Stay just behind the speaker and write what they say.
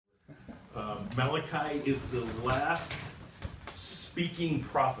Malachi is the last speaking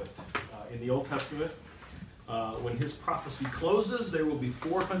prophet in the Old Testament. When his prophecy closes, there will be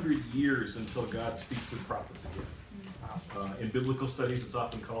 400 years until God speaks through prophets again. In biblical studies, it's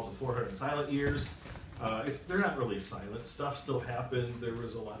often called the 400 silent years. They're not really silent. Stuff still happened. There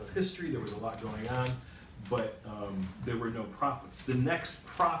was a lot of history. There was a lot going on. But there were no prophets. The next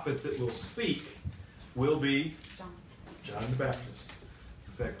prophet that will speak will be John the Baptist.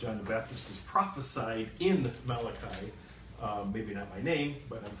 In fact, John the Baptist is prophesied in Malachi, maybe not by name,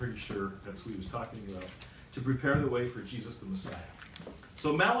 but I'm pretty sure that's who he was talking about, to prepare the way for Jesus the Messiah.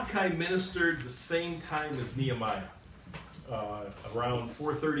 So Malachi ministered the same time as Nehemiah, around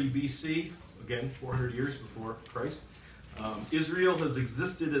 430 BC, again, 400 years before Christ. Israel has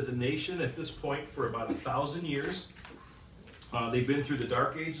existed as a nation at this point for about 1,000 years. They've been through the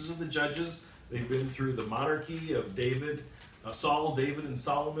dark ages of the judges. They've been through the monarchy of David, Saul, David, and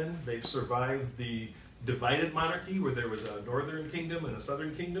Solomon. They've survived the divided monarchy where there was a northern kingdom and a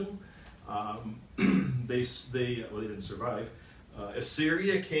southern kingdom. They didn't survive.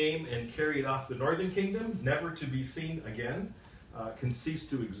 Assyria came and carried off the northern kingdom, never to be seen again. Can cease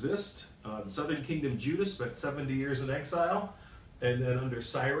to exist. The southern kingdom, Judah, spent 70 years in exile, and then under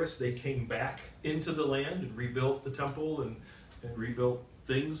Cyrus they came back into the land and rebuilt the temple and rebuilt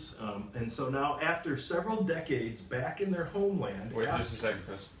things. And so now, after several decades back in their homeland... Wait just a second,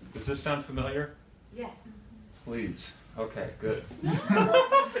 Chris. Does this sound familiar? Yes. Please. Okay, good.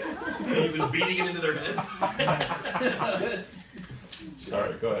 You've been beating it into their heads? All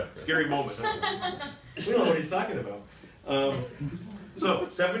right, go ahead. Scary moment. We don't know what he's talking about. So,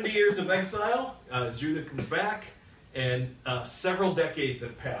 70 years of exile, Judah comes back, and several decades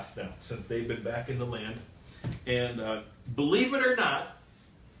have passed now since they've been back in the land. And believe it or not,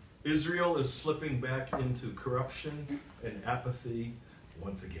 Israel is slipping back into corruption and apathy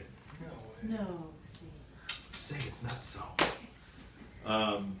once again. No. Say it's not so.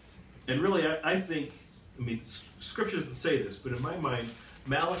 And really, I think, Scripture doesn't say this, but in my mind,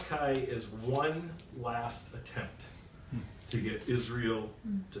 Malachi is one last attempt to get Israel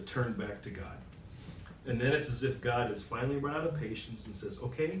to turn back to God. And then it's as if God has finally run out of patience and says,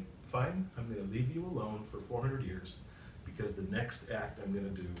 okay, fine, I'm going to leave you alone for 400 years because the next act I'm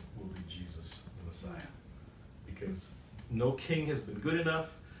going to do will be Jesus, the Messiah. Because no king has been good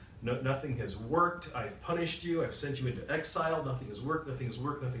enough. Nothing has worked. I've punished you. I've sent you into exile. Nothing has worked. Nothing has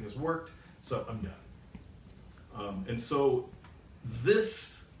worked. Nothing has worked. So I'm done. And so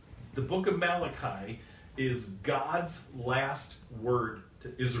the book of Malachi is God's last word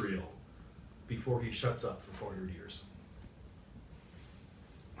to Israel before he shuts up for 400 years.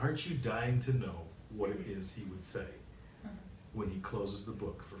 Aren't you dying to know what it is he would say when he closes the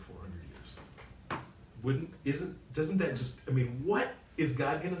book for 400 years? Doesn't that just, what is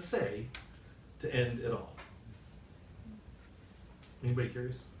God going to say to end it all? Anybody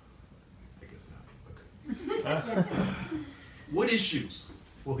curious? I guess not. Okay. What issues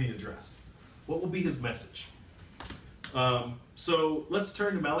will he address? What will be his message? So let's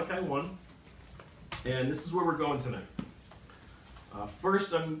turn to Malachi 1, and this is where we're going tonight.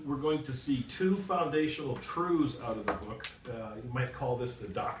 First, we're going to see two foundational truths out of the book. You might call this the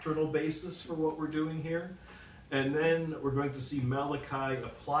doctrinal basis for what we're doing here. And then we're going to see Malachi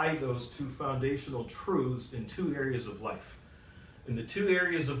apply those two foundational truths in two areas of life. And the two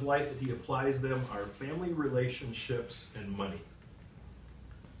areas of life that he applies them are family relationships and money.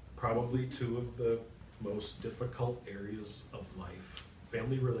 Probably two of the most difficult areas of life.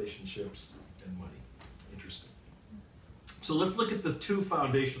 Family relationships and money. Interesting. So let's look at the two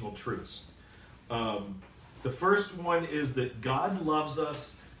foundational truths. The first one is that God loves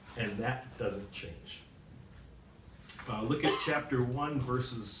us, and that doesn't change. Look at chapter 1,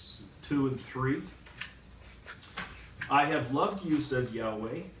 verses 2 and 3. I have loved you, says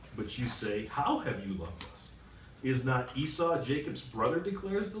Yahweh, but you say, how have you loved us? Is not Esau Jacob's brother,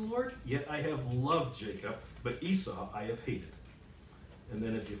 declares the Lord? Yet I have loved Jacob, but Esau I have hated. And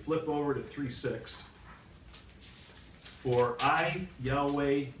then if you flip over to 3:6, for I,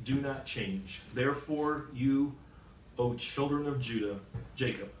 Yahweh, do not change. Therefore you, O children of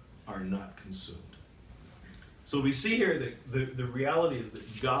Jacob, are not consumed. So we see here that the reality is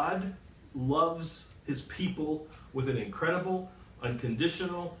that God loves his people with an incredible,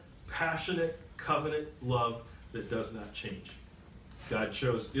 unconditional, passionate, covenant love that does not change. God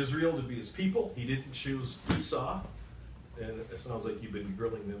chose Israel to be his people. He didn't choose Esau. And it sounds like you've been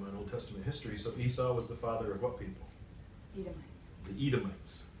grilling them on Old Testament history. So Esau was the father of what people? Edomites. The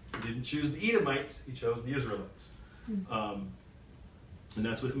Edomites. He didn't choose the Edomites. He chose the Israelites. And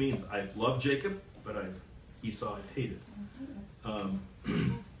that's what it means. I've loved Jacob, but Esau I've hated.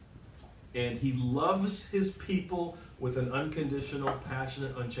 And he loves his people with an unconditional,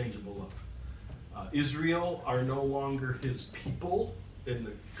 passionate, unchangeable love. Israel are no longer his people in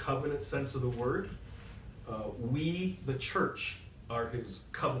the covenant sense of the word. We, the church, are his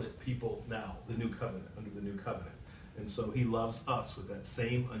covenant people now, the new covenant, under the new covenant. And so he loves us with that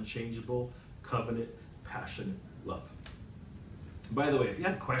same unchangeable, covenant, passionate love. By the way, if you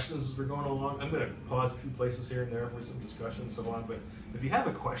have questions as we're going along, I'm going to pause a few places here and there for some discussion and so on. But if you have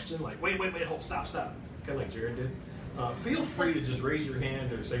a question, like, wait, hold, stop, kind of like Jared did, feel free to just raise your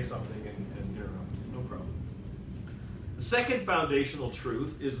hand or say something and interrupt. No problem. The second foundational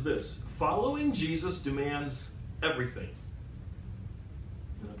truth is this: following Jesus demands everything.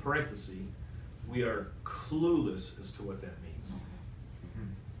 In a parenthesis, we are clueless as to what that means.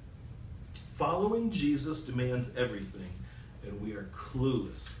 Following Jesus demands everything, and we are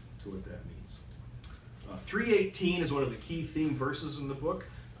clueless to what that means. 3:18 is one of the key theme verses in the book.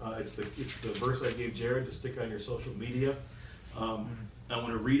 It's the verse I gave Jared to stick on your social media. I want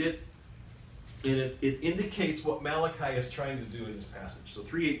to read it, and it indicates what Malachi is trying to do in this passage. So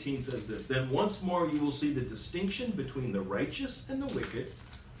 3:18 says this: "Then once more you will see the distinction between the righteous and the wicked,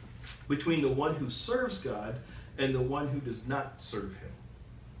 between the one who serves God and the one who does not serve him."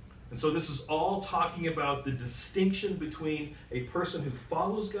 And so this is all talking about the distinction between a person who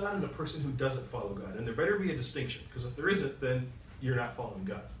follows God and a person who doesn't follow God. And there better be a distinction, because if there isn't, then you're not following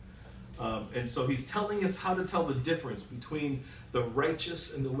God. And so he's telling us how to tell the difference between the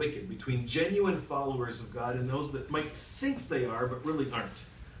righteous and the wicked, between genuine followers of God and those that might think they are but really aren't.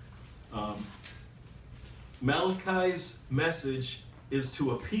 Malachi's message is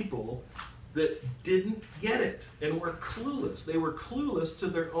to a people that didn't get it and were clueless. They were clueless to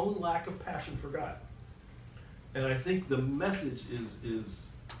their own lack of passion for God. And I think the message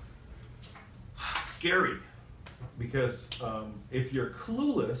is scary, because if you're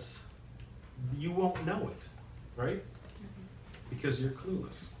clueless, you won't know it, right? Because you're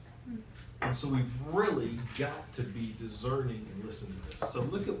clueless. And so we've really got to be discerning and listen to this. So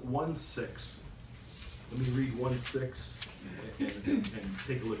look at 1:6. Let me read 1:6 and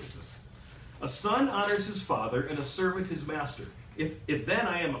take a look at this. "A son honors his father, and a servant his master. If then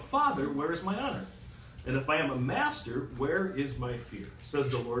I am a father, where is my honor? And if I am a master, where is my fear? Says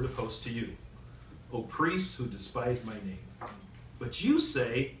the Lord of hosts to you, O priests who despise my name. But you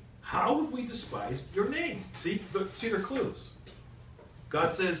say, how have we despised your name?" See they're clueless.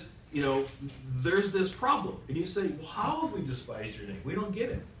 God says, there's this problem. And you say, well, how have we despised your name? We don't get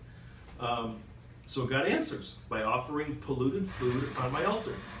it. So God answers by offering polluted food upon my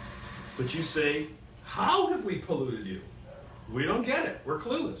altar. But you say, how have we polluted you? We don't get it. We're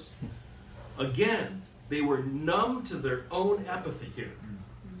clueless. Again, they were numb to their own apathy here.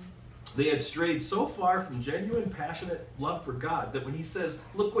 They had strayed so far from genuine, passionate love for God that when he says,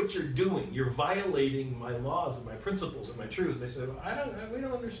 look what you're doing, you're violating my laws and my principles and my truths, they said, we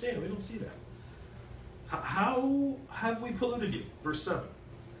don't understand. We don't see that. How have we polluted you? Verse 7.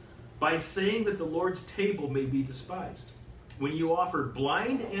 By saying that the Lord's table may be despised. When you offer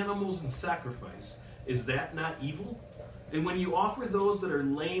blind animals in sacrifice, is that not evil? And when you offer those that are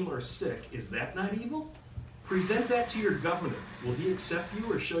lame or sick, is that not evil? Present that to your governor. Will he accept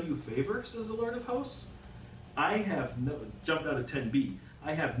you or show you favor, says the Lord of hosts? Jump down to 10b.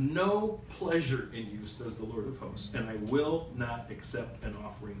 I have no pleasure in you, says the Lord of hosts, and I will not accept an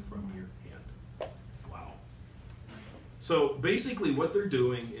offering from your hand. Wow. So basically what they're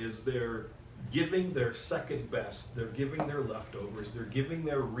doing is they're giving their second best, they're giving their leftovers, they're giving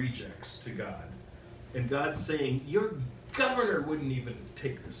their rejects to God. And God's saying, your governor wouldn't even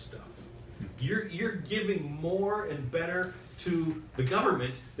take this stuff. You're giving more and better to the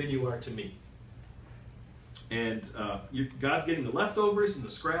government than you are to me. And God's getting the leftovers and the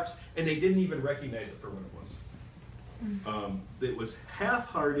scraps, and they didn't even recognize it for what it was. It was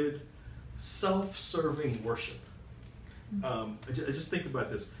half-hearted, self-serving worship. I just think about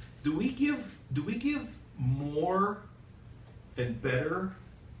this. Do we give more and better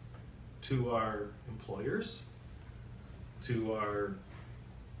to our employers, to our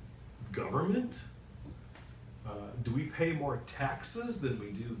government? Do we pay more taxes than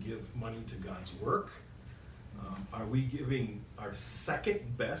we do give money to God's work? Are we giving our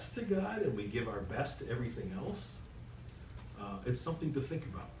second best to God and we give our best to everything else? It's something to think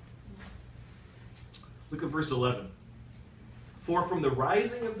about. Look at verse 11. For from the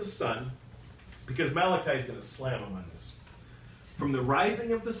rising of the sun, because Malachi is going to slam him on this. From the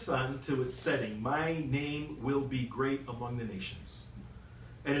rising of the sun to its setting, my name will be great among the nations.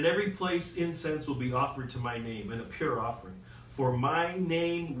 And in every place incense will be offered to my name, and a pure offering. For my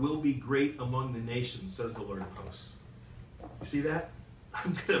name will be great among the nations, says the Lord of hosts. You see that?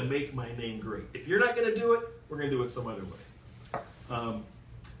 I'm going to make my name great. If you're not going to do it, we're going to do it some other way.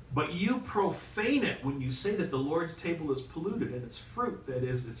 But you profane it when you say that the Lord's table is polluted and its fruit, that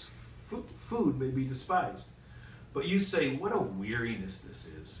is, its food may be despised. But you say, what a weariness this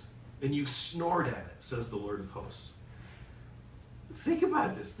is. And you snort at it, says the Lord of hosts. Think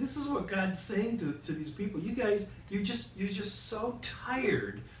about this. This is what God's saying to these people. You guys, you're just so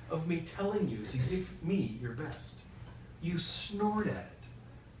tired of me telling you to give me your best. You snort at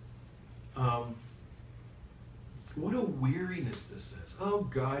it. What a weariness this is. Oh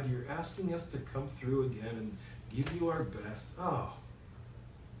God, you're asking us to come through again and give you our best. Oh,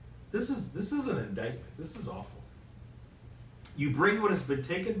 this is an indictment. This is awful. You bring what has been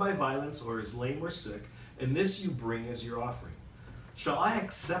taken by violence or is lame or sick, and this you bring as your offering. Shall I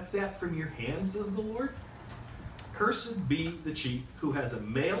accept that from your hand, says the Lord? Cursed be the chief who has a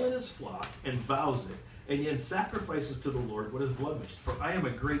male in his flock and vows it, and yet sacrifices to the Lord what is blemished. For I am a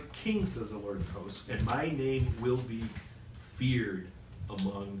great king, says the Lord of hosts, and my name will be feared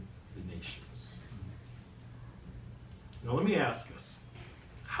among the nations. Now let me ask us,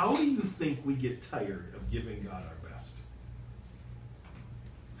 how do you think we get tired of giving God our best?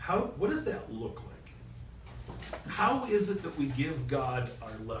 What does that look like? How is it that we give God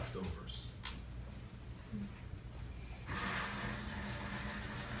our leftovers?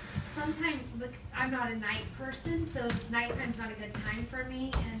 Sometimes, look, I'm not a night person, so nighttime's not a good time for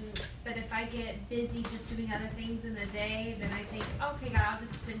me. But if I get busy just doing other things in the day, then I think, okay, God, I'll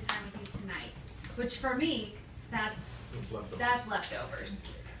just spend time with you tonight. Which for me, that's leftovers.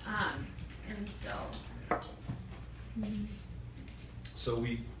 And so. So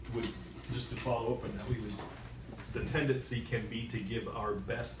we would, just to follow up on that, the tendency can be to give our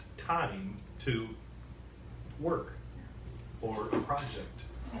best time to work or a project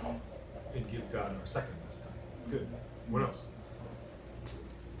and give God our second best time. Good. What else?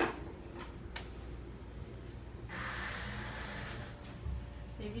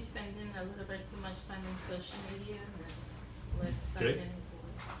 Maybe spending a little bit too much time on social media and less time Okay. in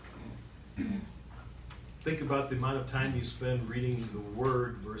His Word. Think about the amount of time you spend reading the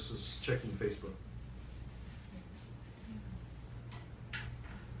Word versus checking Facebook.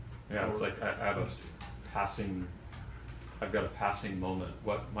 Yeah, it's like I've got a passing moment.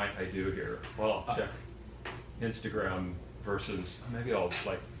 What might I do here? Well, I'll check Instagram versus maybe I'll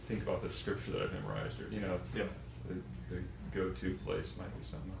think about the scripture that I've memorized, or it's Yeah. the go-to place might be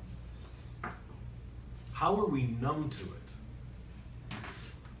something else. How are we numb to it?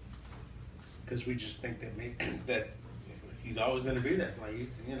 Because we just think that he's always going to be there. Like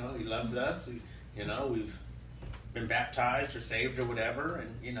he loves us. We've been baptized or saved or whatever,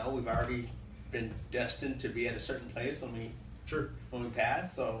 and we've already been destined to be at a certain place when we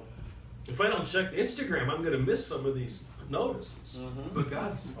pass. So If I don't check Instagram, I'm going to miss some of these notices. Mhm. But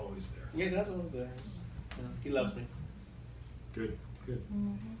God's always there. yeah, God's always there. He loves me. Good, good.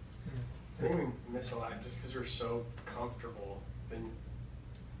 I think we miss a lot just because we're so comfortable. Then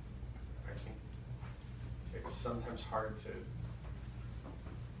I think it's sometimes hard to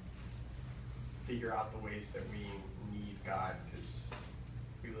figure out the ways that we need God, because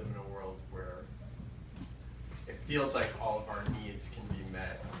we live in a world where it feels like all of our needs can be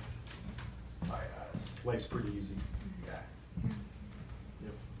met by us. Life's pretty easy. Yeah.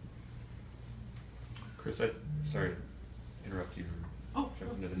 Yep. Chris, sorry to interrupt you. Oh,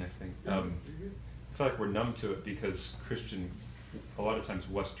 Jump into the next thing. Yeah, I you're good. feel like we're numb to it because a lot of times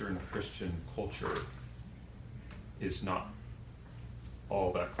Western Christian culture is not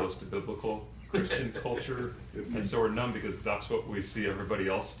all that close to biblical Christian culture. And so we're numb because that's what we see everybody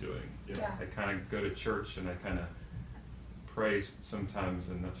else doing. Yeah. I kind of go to church and I kind of pray sometimes,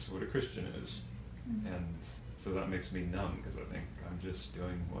 and that's what a Christian is. And so that makes me numb because I think I'm just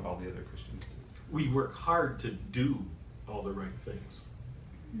doing what all the other Christians do. We work hard to do all the right things.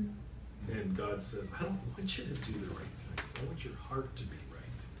 And God says, I don't want you to do the right things. I want your heart to be right.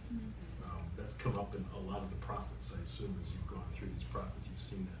 That's come up in a lot of the prophets, I assume, as you've gone through these prophets, you've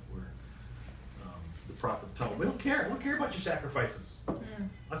seen that, where the prophets tell them, we don't care. I don't care about your sacrifices.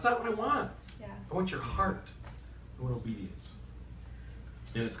 That's not what I want. Yeah. I want your heart. I want obedience.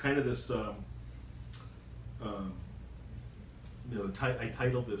 And it's kind of this, I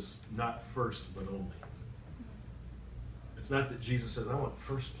titled this, Not First, But Only. It's not that Jesus says, I want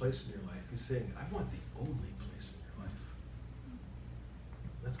first place in your life. He's saying, I want the only place in your life.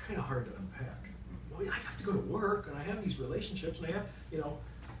 That's kind of hard to unpack. Well, I have to go to work, and I have these relationships, and I have,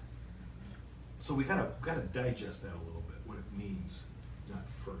 So we gotta digest that a little bit, what it means, not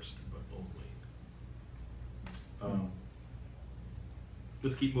first, but only.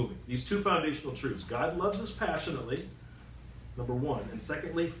 Let's keep moving. These two foundational truths. God loves us passionately. number one. And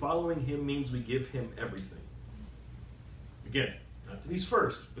secondly, following him means we give him everything. Again, not that he's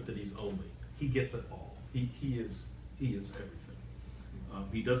first, but that he's only. He gets it all. He is everything.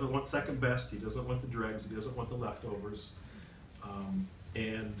 He doesn't want second best. He doesn't want the dregs. He doesn't want the leftovers.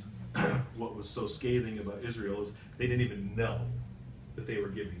 And what was so scathing about Israel is they didn't even know that they were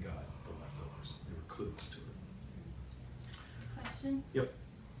giving God the leftovers. They were clueless to it. Question? Yep.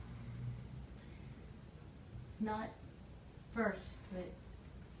 Not first, but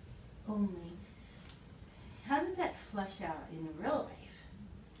only. How does that flesh out in real life?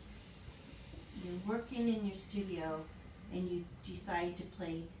 You're working in your studio and you decide to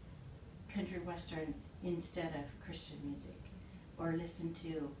play country western instead of Christian music, or listen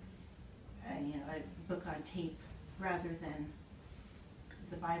to a book on tape rather than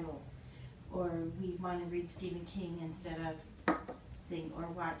the Bible, or we want to read Stephen King instead of or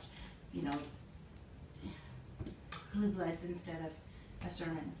watch, Blue Bloods instead of a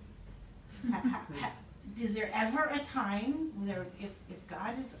sermon. Is there ever a time where if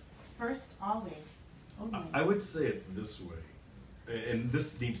God is first, always, only? I would say it this way, and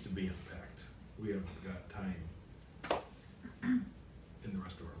this needs to be unpacked. We haven't got time in the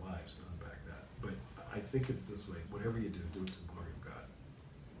rest of our lives to unpack that. But I think it's this way. Whatever you do it to the glory of God.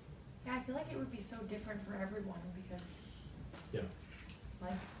 Yeah, I feel like it would be so different for everyone because, Yeah.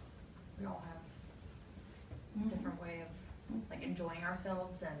 like, we all have a different way of, like, enjoying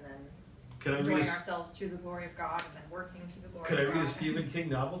ourselves and then Can I enjoying read ourselves to the glory of God and then working to the glory Can I of read God. a Stephen King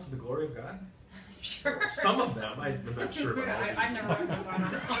novel to the glory of God? Sure. Some of them. I'm not sure about all of I've these. never read one.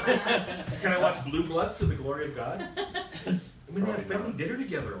 Can I watch Blue Bloods to the glory of God? I mean, they have Probably family not. dinner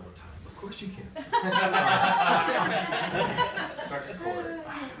together all the time. Of course you can. Start the chord.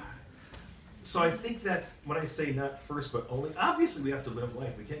 So I think that's when I say not first but only. Obviously, we have to live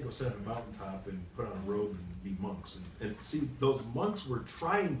life. We can't go sit on a mountaintop and put on a robe and be monks. And see, those monks were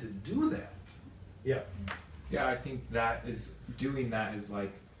trying to do that. Yeah. Yeah, I think doing that is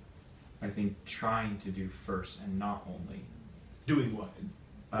like, I think trying to do first and not only. Doing what?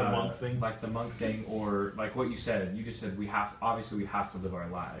 The monk thing? Like the monk thing, or like what you said. You just said we have to live our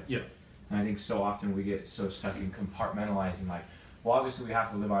lives. Yeah. And I think so often we get so stuck in compartmentalizing, like, well, obviously we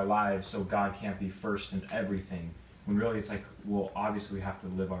have to live our lives, so God can't be first in everything. When really it's like, well, obviously we have to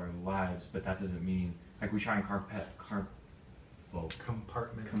live our lives, but that doesn't mean, like, we try and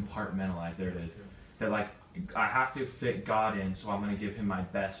compartmentalize. There it is. That like, I have to fit God in, so I'm going to give him my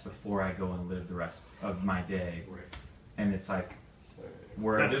best before I go and live the rest of my day. Right. And it's like, So,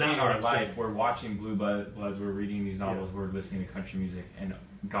 we're That's living not what our I'm life, saying. we're watching Blue Bloods, we're reading these novels, we're listening to country music, and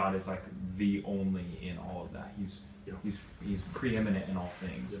God is like the only in all of that. Yeah. He's preeminent in all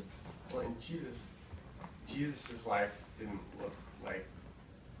things. Yeah. well, and Jesus's life didn't look like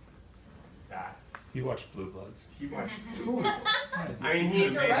that. You watched Blue Bloods. He watched. I mean, He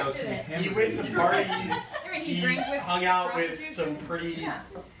directed it. he went to parties. I mean, he drank with hung out with prostitutes some and- pretty Yeah.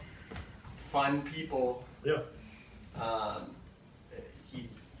 fun people. Yeah.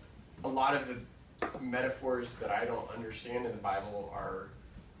 A lot of the metaphors that I don't understand in the Bible are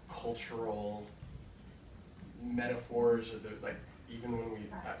cultural metaphors, or like even when we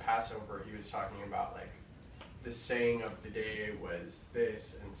at Passover, he was talking about like the saying of the day was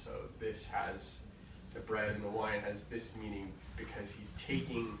this, and so this has the bread and the wine has this meaning because he's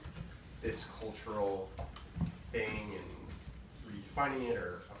taking this cultural thing and redefining it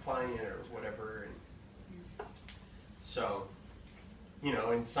or applying it or whatever. And so,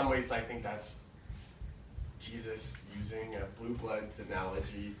 in some ways I think that's Jesus using a Blue Bloods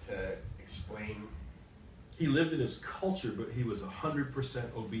analogy to explain. He lived in his culture, but he was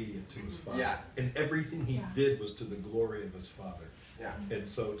 100% obedient to his father. Yeah. And everything he Yeah. did was to the glory of his father. Yeah. And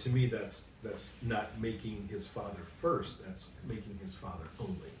so to me, that's not making his father first, that's making his father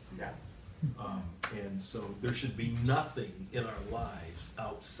only. Yeah. And so there should be nothing in our lives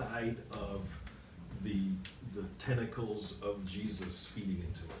outside of the tentacles of Jesus feeding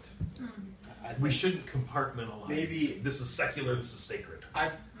into it. We shouldn't compartmentalize. and Maybe- say, this is secular, this is sacred.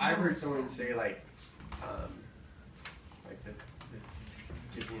 I've heard someone say like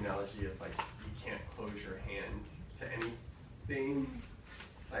give the analogy of like you can't close your hand to anything.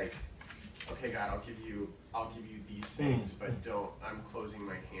 Like, okay, God, I'll give you these things, but I'm closing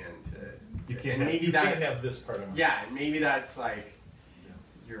my hand to. You can't, and have, maybe you can't that's have this part of it. yeah, and maybe that's like Yeah.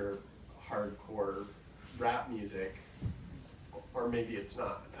 your hardcore rap music, or maybe it's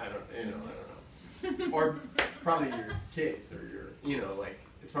not. I don't know. Or it's probably your kids, or your, like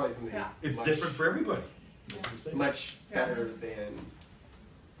it's probably something. Yeah. It's much, different for everybody. Like you say. Much better than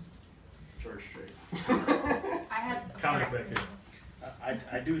George Strait. I had Comment back here.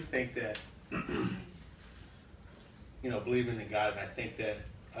 I do think that believing in God, and I think that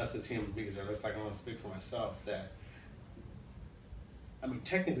us as human beings, or looks like I want to speak for myself, that, I mean,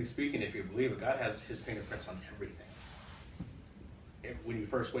 technically speaking, if you believe it, God has his fingerprints on everything. When you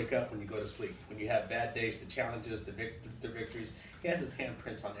first wake up, when you go to sleep, when you have bad days, the challenges, the victories, he has his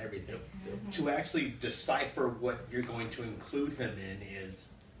handprints on everything. To actually decipher what you're going to include him in is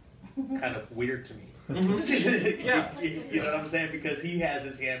kind of weird to me. Yeah. You know what I'm saying? Because he has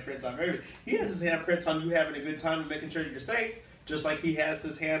his handprints on everything. He has his handprints on you having a good time and making sure you're safe, just like he has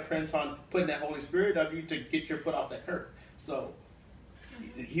his handprints on putting that Holy Spirit of you to get your foot off that curb. So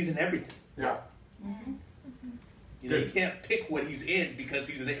he's in everything. Yeah. You can't pick what he's in because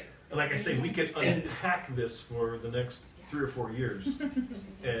he's there. And like I say, we could unpack this for the next 3 or 4 years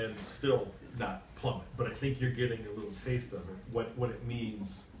and still not plummet. But I think you're getting a little taste of it, what it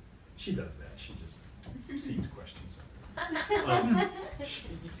means. She does that. She just seeds questions.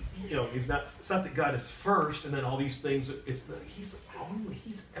 It's not that God is first and then all these things. It's that he's everything.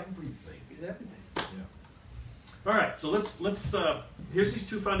 He's everything. Yeah. All right, so let's here's these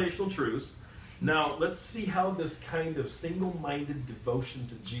 2 foundational truths. Now let's see how this kind of single-minded devotion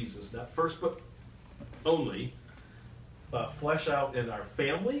to Jesus, not first but only, flesh out in our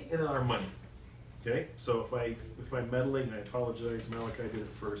family and in our money. Okay, so if I'm meddling, I apologize. Malachi did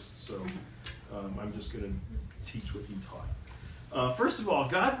it first, so I'm just going to teach what he taught. First of all,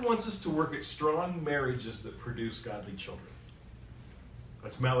 God wants us to work at strong marriages that produce godly children.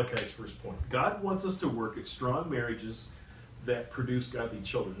 That's Malachi's first point. God wants us to work at strong marriages that produce godly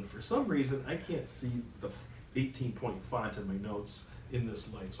children. And for some reason, I can't see the 18-point font in my notes in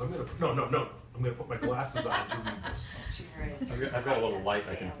this light. So I'm going to, no. I'm going to put my glasses on to read this. I've got a little light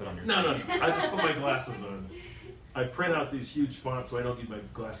I can put on your No. I just put my glasses on. I print out these huge fonts so I don't need my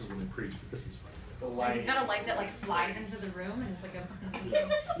glasses when I preach, but this is fine. He's got a light that like flies into the room, and it's like a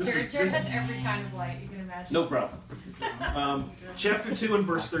church this has is- every kind of light you can imagine. No problem. Chapter 2 and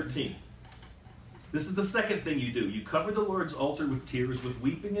verse 13. This is the second thing you do. You cover the Lord's altar with tears, with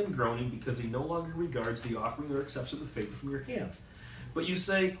weeping and groaning, because he no longer regards the offering or accepts it with favor from your hand. But you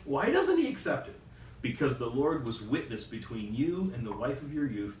say, why doesn't he accept it? Because the Lord was witness between you and the wife of your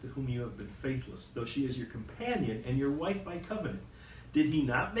youth, to whom you have been faithless, though she is your companion and your wife by covenant. Did he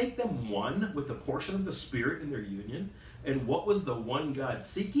not make them one with a portion of the Spirit in their union? And what was the one God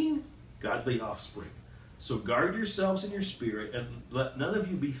seeking? Godly offspring. So guard yourselves in your spirit, and let none of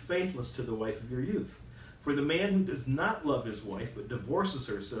you be faithless to the wife of your youth. For the man who does not love his wife, but divorces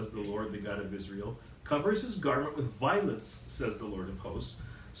her, says the Lord, the God of Israel, covers his garment with violence, says the Lord of hosts.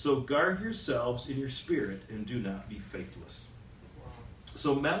 So guard yourselves in your spirit, and do not be faithless.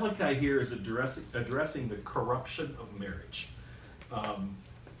 So Malachi here is addressing the corruption of marriage.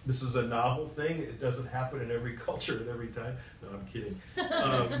 This is a novel thing. It doesn't happen in every culture at every time. No, I'm kidding.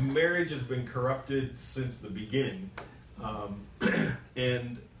 Marriage has been corrupted since the beginning.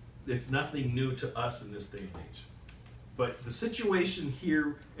 And it's nothing new to us in this day and age. But the situation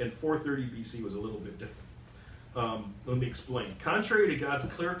here in 430 BC was a little bit different. Let me explain. Contrary to God's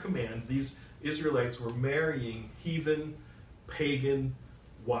clear commands, these Israelites were marrying heathen, pagan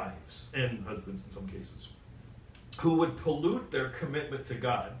wives and husbands in some cases, who would pollute their commitment to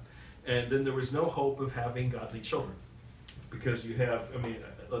God, and then there was no hope of having godly children. Because you have,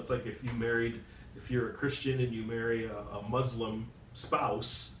 it's like if you're a Christian and you marry a Muslim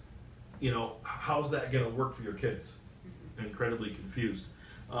spouse, how's that going to work for your kids? Incredibly confused.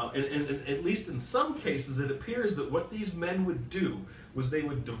 And at least in some cases, it appears that what these men would do was they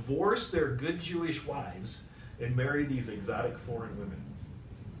would divorce their good Jewish wives and marry these exotic foreign women.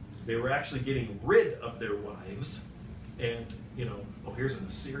 They were actually getting rid of their wives, and here's an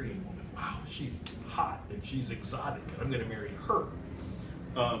Assyrian woman. Wow, she's hot and she's exotic, and I'm going to marry her.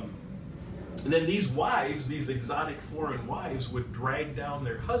 And then these wives, these exotic foreign wives, would drag down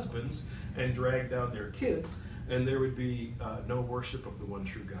their husbands and drag down their kids, and there would be no worship of the one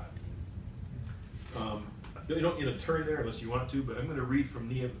true God. You don't need to turn there unless you want to, but I'm going to read from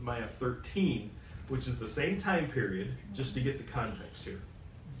Nehemiah 13, which is the same time period, just to get the context here.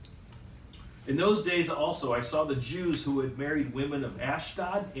 In those days also I saw the Jews who had married women of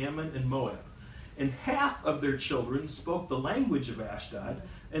Ashdod, Ammon, and Moab. And half of their children spoke the language of Ashdod,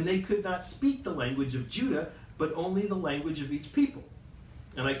 and they could not speak the language of Judah, but only the language of each people.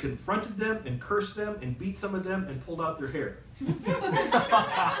 And I confronted them and cursed them and beat some of them and pulled out their hair.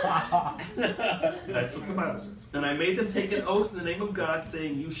 That's what the Bible says. And I made them take an oath in the name of God,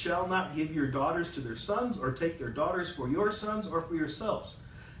 saying, you shall not give your daughters to their sons, or take their daughters for your sons or for yourselves.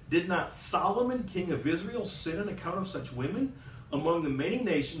 Did not Solomon, king of Israel, sin on account of such women? Among the many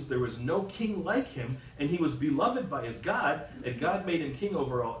nations there was no king like him, and he was beloved by his God, and God made him king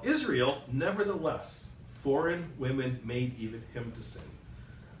over all Israel. Nevertheless, Foreign women made even him to sin.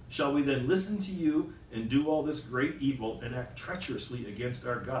 Shall we then listen to you and do all this great evil and act treacherously against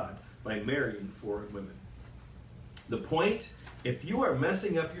our God by marrying foreign women? The point, if you are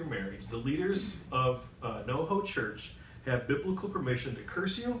messing up your marriage, the leaders of NoHo Church have biblical permission to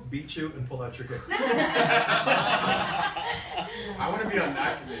curse you, beat you, and pull out your hair. I want to be on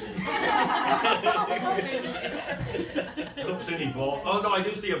that committee. I don't see any bald. Oh no, I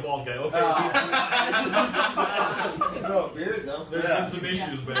do see a bald guy. Okay. No, beard, no. There's been some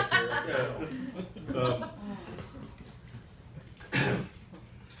issues back there.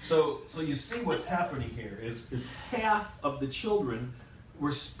 So you see what's happening here is half of the children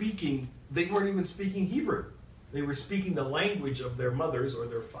were speaking. They weren't even speaking Hebrew. They were speaking the language of their mothers or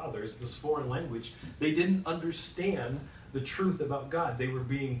their fathers, this foreign language. They didn't understand the truth about God. They were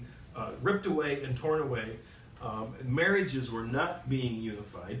being ripped away and torn away. Marriages were not being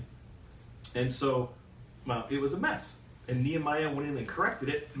unified. And so it was a mess. And Nehemiah went in and corrected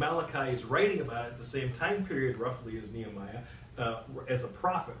it. Malachi is writing about it at the same time period, roughly, as Nehemiah, as a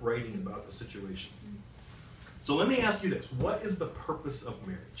prophet writing about the situation. So let me ask you this. What is the purpose of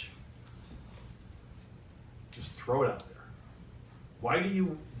marriage? Just throw it out there. Why do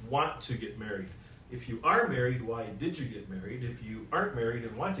you want to get married? If you are married, why did you get married? If you aren't married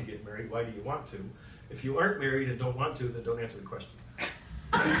and want to get married, why do you want to? If you aren't married and don't want to, then don't answer the question.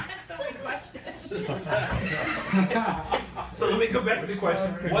 So many questions. So let me go back to the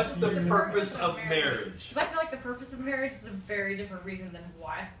question. What's the purpose of marriage? Because I feel like the purpose of marriage is a very different reason than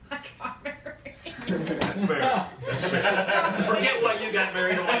why I got married. That's fair. That's fair. Forget why you got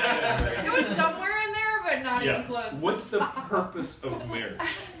married and why I got married. It was somewhere in there, but not even close. What's the purpose of marriage?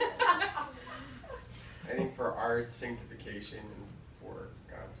 I think for our sanctification and for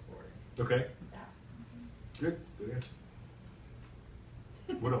God's glory. Okay. Good. Good answer.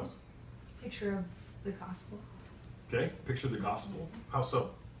 What else? It's a picture of the gospel. Okay. Picture the gospel. How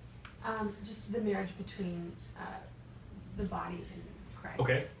so? Just the marriage between the body and Christ.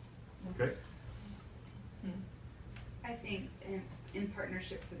 Okay. Okay. I think in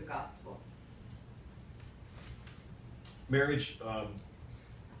partnership for the gospel. Marriage,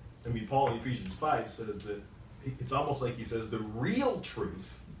 Paul in Ephesians 5 says that it's almost like he says the real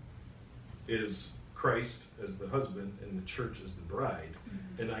truth is Christ as the husband and the church as the bride.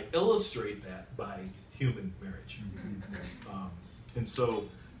 Mm-hmm. And I illustrate that by human marriage. Mm-hmm. And so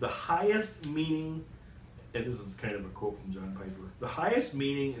the highest meaning, and this is kind of a quote from John Piper, the highest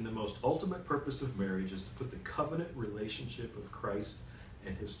meaning and the most ultimate purpose of marriage is to put the covenant relationship of Christ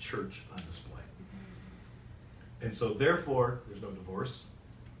and his church on display. Mm-hmm. And so therefore, there's no divorce.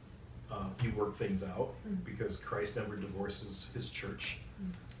 You work things out because Christ never divorces his church.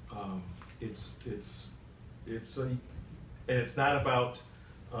 It's not about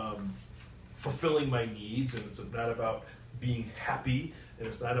fulfilling my needs, and it's not about being happy, and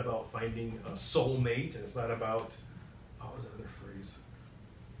it's not about finding a soulmate, and it's not about, what was that other phrase?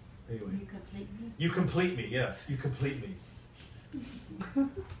 Anyway. You complete me? You complete me, yes, you complete me.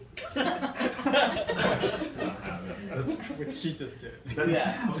 That's, which she just did. That's,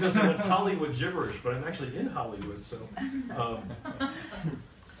 I was going to say that's Hollywood gibberish, but I'm actually in Hollywood, so.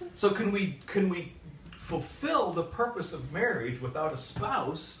 So can we fulfill the purpose of marriage without a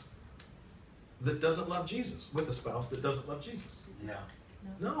spouse that doesn't love Jesus? With a spouse that doesn't love Jesus?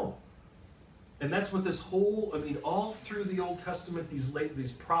 No. And that's what this whole, all through the Old Testament,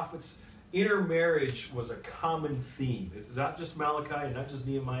 these prophets, intermarriage was a common theme. It's not just Malachi and not just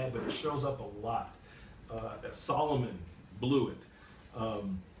Nehemiah, but it shows up a lot. Solomon blew it.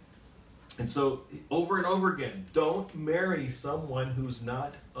 And so, over and over again, don't marry someone who's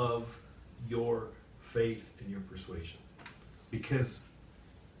not of your faith and your persuasion. Because,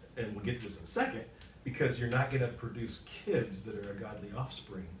 and we'll get to this in a second, because you're not going to produce kids that are a godly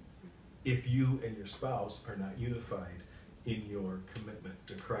offspring if you and your spouse are not unified in your commitment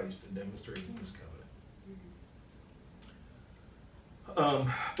to Christ and demonstrating his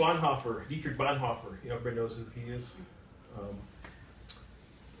covenant. Bonhoeffer, Dietrich Bonhoeffer, everybody knows who he is?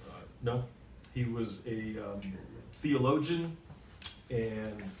 No, he was a theologian,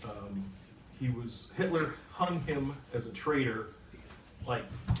 and Hitler hung him as a traitor like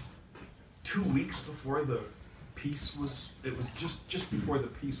 2 weeks before the peace was. It was just before the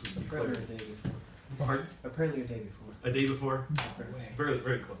peace was declared. Apparently a day before. Pardon? Apparently a day before. A day before? Very,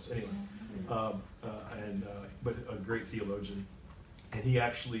 very close. Anyway, but a great theologian, and he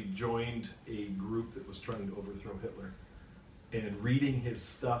actually joined a group that was trying to overthrow Hitler. And reading his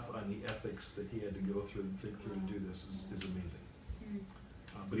stuff on the ethics that he had to go through and think through to do this is amazing.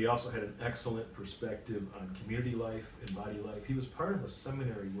 But he also had an excellent perspective on community life and body life. He was part of a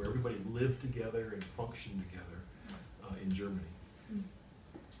seminary where everybody lived together and functioned together in Germany.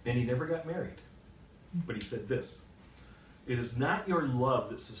 And he never got married. But he said this: "It is not your love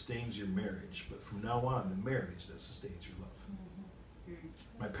that sustains your marriage, but from now on, the marriage that sustains your love."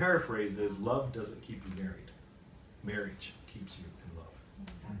 My paraphrase is, love doesn't keep you married. Marriage keeps you in love.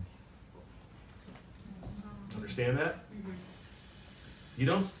 Understand that? You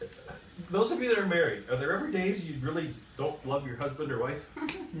don't, those of you that are married, are there ever days you really don't love your husband or wife?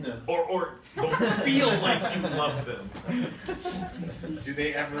 No. Or don't feel like you love them? Do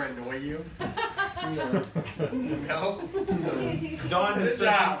they ever annoy you? No. No? Dawn has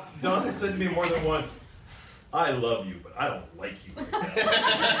said to me more than once, "I love you, but I don't like you."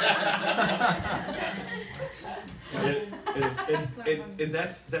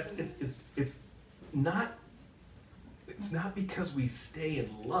 It's not because we stay in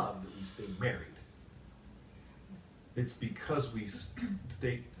love that we stay married. It's because we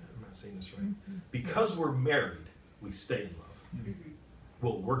stay, I'm not saying this right, because we're married, we stay in love.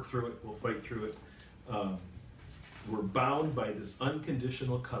 We'll work through it, we'll fight through it. We're bound by this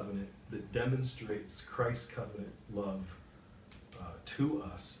unconditional covenant that demonstrates Christ's covenant love to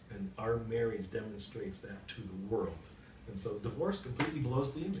us, and our marriage demonstrates that to the world. And so divorce completely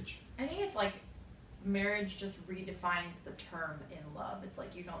blows the image. I think it's like marriage just redefines the term in love. It's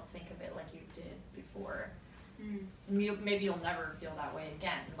like you don't think of it like you did before. And maybe you'll never feel that way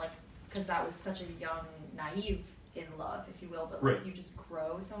again, like, because that was such a young, naive in love, if you will, but like you just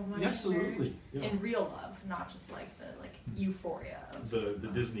grow so much. Absolutely. Yeah. In real love, not just like the euphoria of The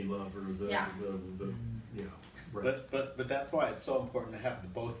Disney love or the yeah, right. But that's why it's so important to have the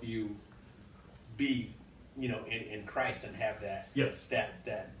both of you be, you know, in Christ and have that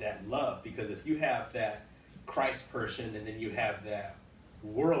that love, because if you have that Christ person and then you have that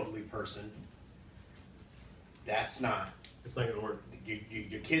worldly person, it's not going to work.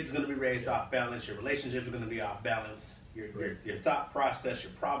 Your kid's going to be raised off balance. Your relationships are going to be off balance. Your thought process,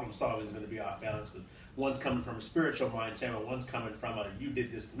 your problem solving is going to be off balance, because one's coming from a spiritual mindset and one's coming from a "you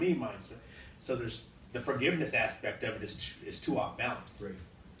did this to me" mindset. So there's the forgiveness aspect of it is too off balance. Right.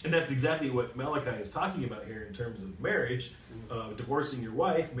 And that's exactly what Malachi is talking about here in terms of marriage, divorcing your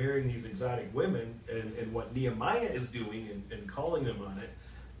wife, marrying these exotic women, and what Nehemiah is doing and calling them on it.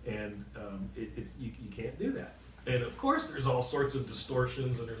 And you can't do that. And of course there's all sorts of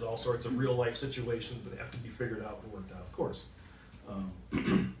distortions and there's all sorts of real life situations that have to be figured out and worked out, of course. No,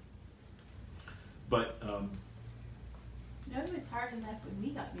 it was hard enough when we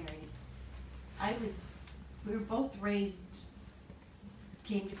got married. We were both raised,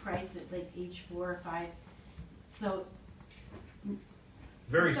 came to Christ at like age 4 or 5. So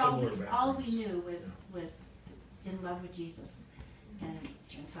very similar backgrounds. All we knew was in love with Jesus and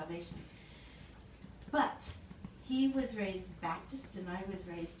salvation. But he was raised Baptist and I was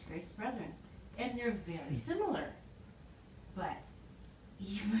raised Grace Brethren. And they're very similar. But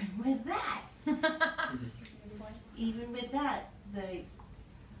even with that, the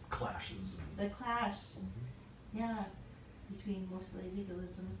clashes. The clash, yeah, between mostly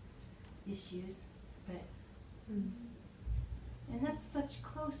legalism issues, but and that's such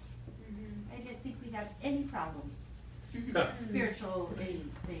close. I didn't think we'd have any problems, spiritual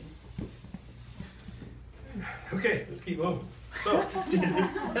anything. Okay, let's keep moving. So, I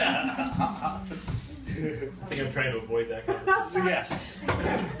think I'm trying to avoid that conversation.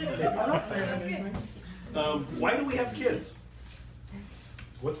 Yeah. Why do we have kids?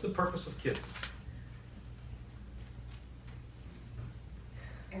 What's the purpose of kids?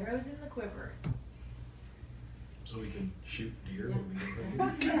 arrows in the quiver. So we can shoot deer when we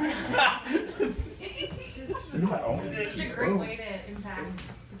get It's such a great way to impact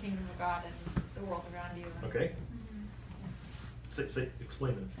the kingdom of God and the world around you. Okay.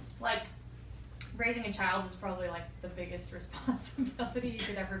 Explain it. Like, raising a child is probably like the biggest responsibility you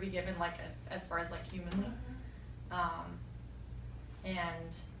could ever be given, like as far as like humanly.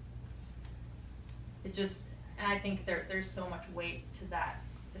 And it just, and I think there's so much weight to that,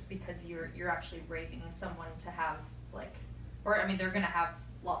 just because you're actually raising someone to have like, or I mean, they're gonna have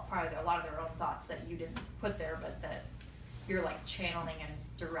probably a lot of their own thoughts that you didn't put there, but that you're like channeling and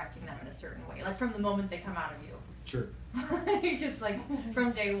directing them in a certain way, like from the moment they come out of you. Sure. It's like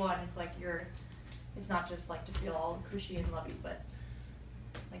from day one, it's like it's not just like to feel all cushy and lovey, but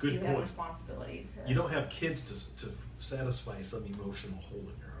like Good you point. have a responsibility to. You don't have kids to satisfy some emotional hole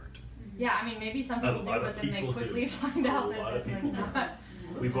in your heart. Yeah, I mean, maybe some people do, but then they quickly find out that it's like not.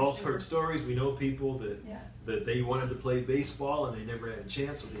 We've all heard stories. We know people that that they wanted to play baseball and they never had a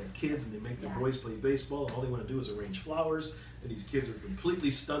chance, so they have kids and they make their Yeah. boys play baseball, and all they want to do is arrange flowers, and these kids are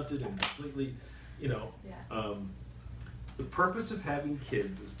completely stunted and completely, you know. Yeah. The purpose of having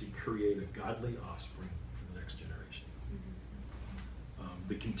kids is to create a godly offspring for the next generation.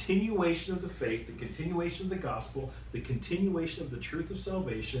 The continuation of the faith, the continuation of the gospel, the continuation of the truth of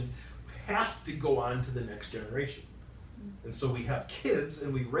salvation has to go on to the next generation. And so we have kids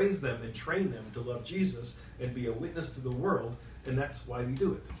and we raise them and train them to love Jesus and be a witness to the world, and that's why we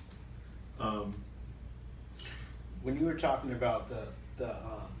do it. When you were talking about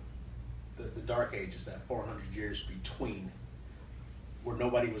the dark ages, that 400 years between, where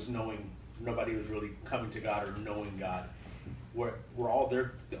nobody was really coming to God or knowing God, were all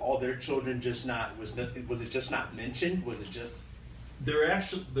their children just not, was it just not mentioned? Was it just? There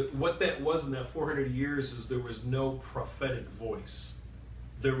actually, what that was in that 400 years is there was no prophetic voice.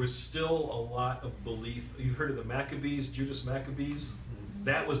 There was still a lot of belief. You've heard of the Maccabees, Judas Maccabees?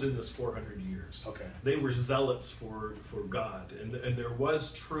 That was in this 400 years. Okay. They were zealots for God, and there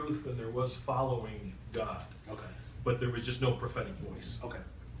was truth and there was following God. Okay. But there was just no prophetic voice. Okay.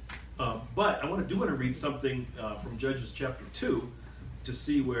 But I want to read something from Judges chapter 2 to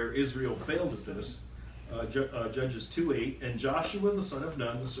see where Israel failed at this. Judges 2:8, and Joshua the son of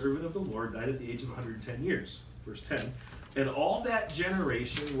Nun, the servant of the Lord, died at the age of 110 years. Verse 10, and all that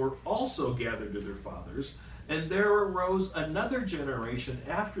generation were also gathered to their fathers, and there arose another generation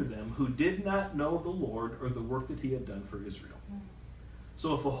after them who did not know the Lord or the work that he had done for Israel.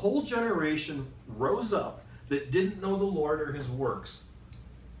 So if a whole generation rose up that didn't know the Lord or his works,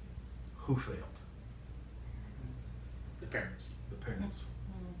 who failed? The parents. The parents.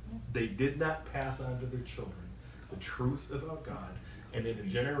 They did not pass on to their children the truth about God, and in a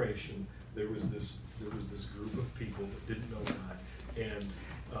generation there was this group of people that didn't know God. And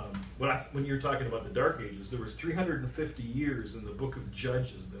when you're talking about the Dark Ages, there was 350 years in the book of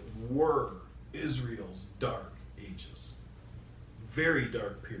Judges that were Israel's dark ages. Very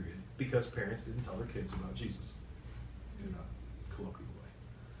dark period, because parents didn't tell their kids about Jesus in a colloquial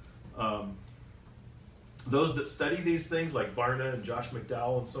way. Those that study these things, like Barna and Josh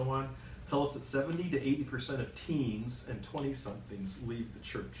McDowell and so on, tell us that 70 to 80% of teens and 20-somethings leave the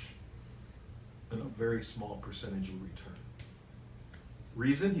church, and a very small percentage will return.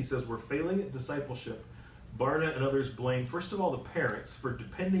 Reason, he says, we're failing at discipleship. Barna and others blame, first of all, the parents for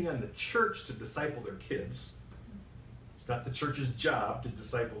depending on the church to disciple their kids. It's not the church's job to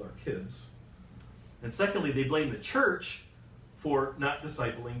disciple our kids. And secondly, they blame the church for not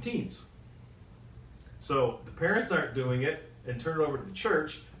discipling teens. So the parents aren't doing it and turn it over to the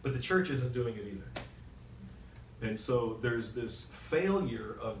church, but the church isn't doing it either. And so there's this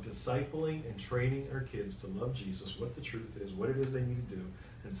failure of discipling and training our kids to love Jesus, what the truth is, what it is they need to do,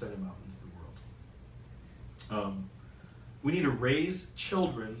 and send them out into the world. We need to raise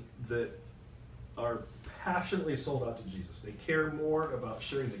children that are passionately sold out to Jesus. They care more about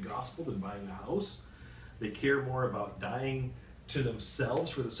sharing the gospel than buying a house. They care more about dying to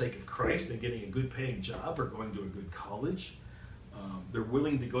themselves for the sake of Christ and getting a good paying job or going to a good college. They're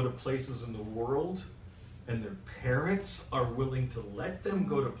willing to go to places in the world, and their parents are willing to let them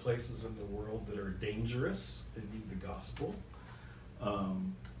go to places in the world that are dangerous and need the gospel.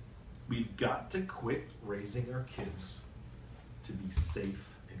 We've got to quit raising our kids to be safe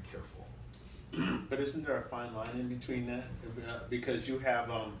and careful. But isn't there a fine line in between that? Because you have,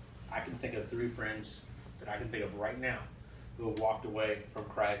 I can think of 3 friends that I can think of right now who have walked away from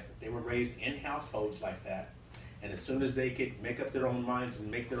Christ. They were raised in households like that, and as soon as they could make up their own minds and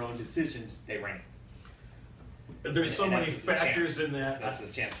make their own decisions, they ran. There's so many factors in that. That's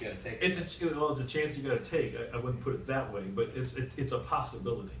a chance you got to take. It's a chance you got to take. I wouldn't put it that way, but it's a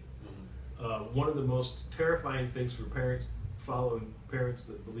possibility. Mm-hmm. One of the most terrifying things for parents following parents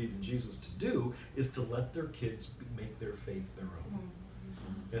that believe in Jesus to do is to let their kids make their faith their own.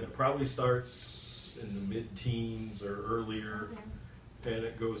 Mm-hmm. And it probably starts in the mid-teens or earlier, and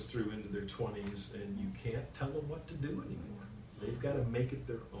it goes through into their 20s, and you can't tell them what to do anymore. They've got to make it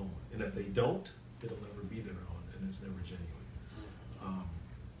their own. And if they don't, it'll never be their own, and it's never genuine.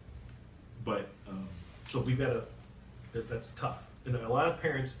 So we've got to, that's tough. And a lot of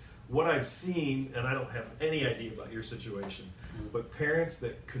parents, what I've seen, and I don't have any idea about your situation, but parents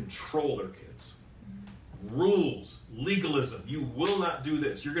that control their kids. Rules, legalism, you will not do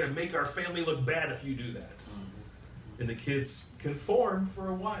this. You're going to make our family look bad if you do that. And the kids conform for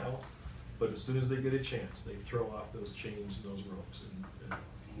a while, but as soon as they get a chance, they throw off those chains and those ropes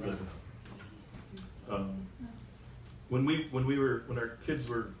and live it up. When our kids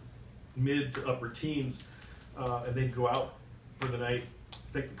were mid to upper teens, and they'd go out for the night,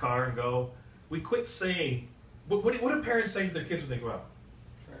 take the car and go, we quit saying What do parents say to their kids when they go out?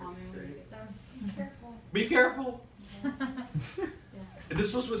 Careful. Be careful. And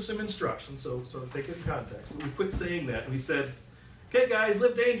this was with some instructions, so that they get in context. But we quit saying that, and we said, "Okay, guys,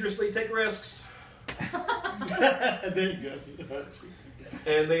 live dangerously, take risks." There you go.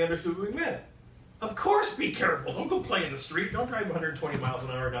 And they understood what we meant. Of course, be careful. Don't go play in the street. Don't drive 120 miles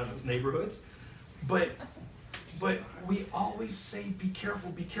an hour down the neighborhoods. But we always say, "Be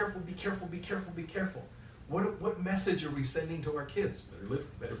careful, be careful, be careful, be careful, be careful." What message are we sending to our kids?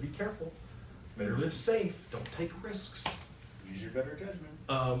 Better be careful. Better live safe. Don't take risks. Use your better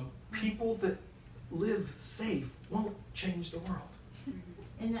judgment. People that live safe won't change the world.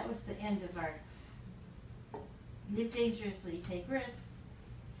 And that was the end of our live dangerously, take risks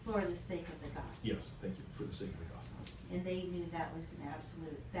for the sake of the gospel. Yes, thank you, for the sake of the gospel. And they knew that was an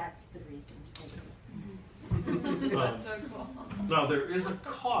absolute, that's the reason to take risks. That's so cool. Now, there is a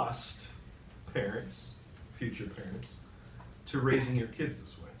cost, parents, future parents, to raising your kids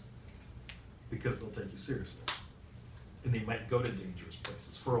this way, because they'll take you seriously. And they might go to dangerous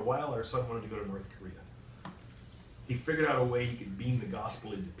places. For a while, our son wanted to go to North Korea. He figured out a way he could beam the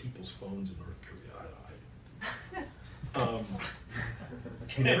gospel into people's phones in North Korea.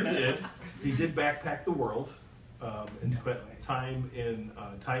 He never did. He did backpack the world and spent time in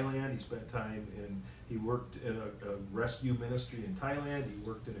Thailand. He worked in a rescue ministry in Thailand. He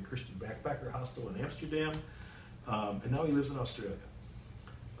worked in a Christian backpacker hostel in Amsterdam. And now he lives in Australia.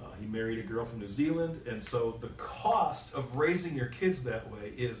 He married a girl from New Zealand. And so the cost of raising your kids that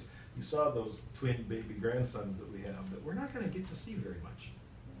way is, you saw those twin baby grandsons that we have that we're not going to get to see very much.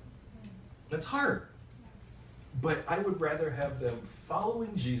 That's hard. But I would rather have them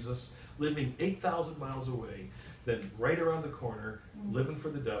following Jesus, living 8,000 miles away, than right around the corner, living for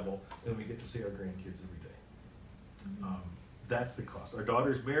the devil, and we get to see our grandkids every day. That's the cost. Our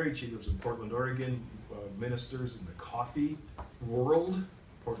daughter's married. She lives in Portland, Oregon, ministers in the coffee world.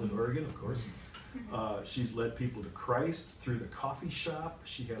 Portland, Oregon, of course. She's led people to Christ through the coffee shop.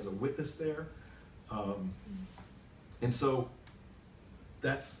 She has a witness there. And so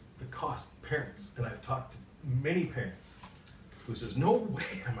that's the cost, parents. And I've talked to many parents who says, "No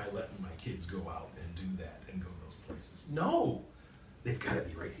way am I letting my kids go out and do that and go to those places." No, they've got to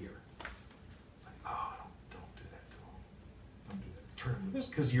be right here. It's like, oh, don't do that to them. Don't do that. Turn them loose.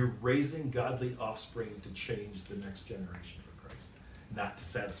 Because you're raising godly offspring to change the next generation for Christ, not to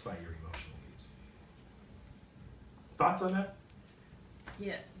satisfy your emotional needs. Thoughts on that?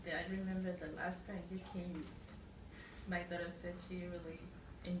 Yeah, I remember the last time you came, my daughter said she really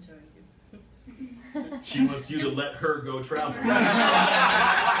enjoyed you. She wants you to let her go travel. Yeah,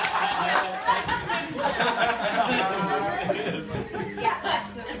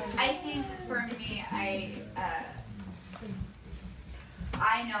 I think for me, I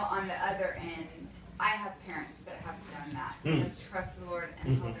know on the other end, I have parents that have done that. That trust the Lord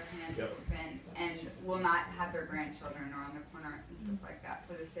and hold their hands open and will not have their grandchildren around the corner and stuff like that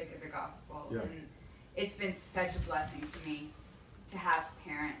for the sake of the gospel. Yeah. And it's been such a blessing to me to have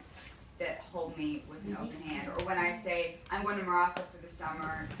parents that hold me with an open hand. Or when I say, I'm going to Morocco for the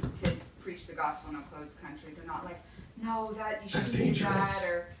summer to preach the gospel in a closed country, they're not like, "No, that you shouldn't do that,"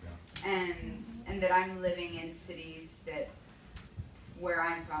 or and that I'm living in cities that where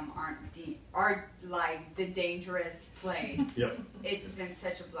I'm from are like the dangerous place. Yep. It's been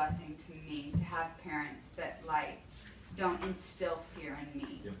such a blessing to me to have parents that like don't instill fear in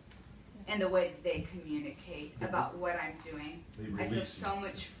me. Yep. And the way that they communicate about what I'm doing. I feel release so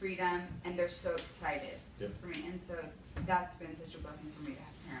much freedom, and they're so excited for me. And so that's been such a blessing for me to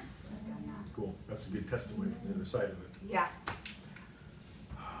have parents that have done that. Cool. That's a good testimony from the other side of it. Yeah.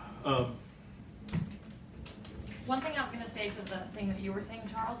 One thing I was going to say to the thing that you were saying,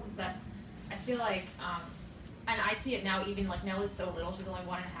 Charles, is that I feel like, and I see it now, even like Nell is so little, she's only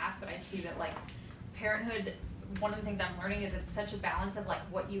 1.5, but I see that like parenthood, one of the things I'm learning is it's such a balance of like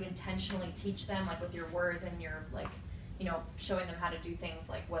what you intentionally teach them, like with your words and your like, you know, showing them how to do things,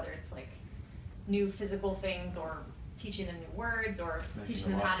 like whether it's like new physical things or teaching them new words or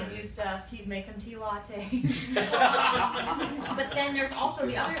teaching them how to do stuff, make them tea latte. But then there's also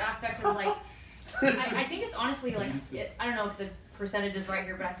the other aspect of like, I think it's honestly like, I don't know if the percentage is right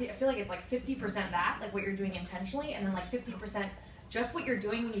here, but I feel like it's like 50% that, like what you're doing intentionally, and then like 50% just what you're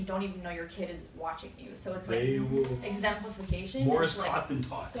doing when you don't even know your kid is watching you. So it's like exemplification More is is like taught than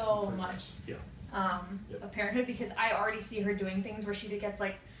taught. so much of parenthood, because I already see her doing things where she gets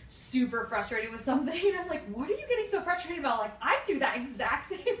like super frustrated with something, and I'm like, what are you getting so frustrated about? Like, I do that exact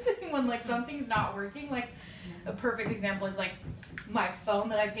same thing when like something's not working. Like a perfect example is like my phone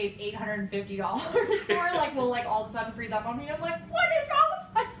that I paid $850 for, like will like all of a sudden freeze up on me, and I'm like, what is wrong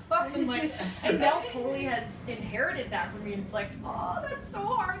with my phone? them, and like, and Mel totally has inherited that from me. And it's like, oh, that's so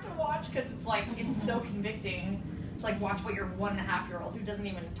hard to watch because it's like it's so convicting to like watch what your 1.5-year-old who doesn't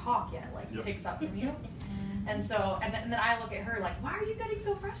even talk yet like picks up from you. And so, and then I look at her like, why are you getting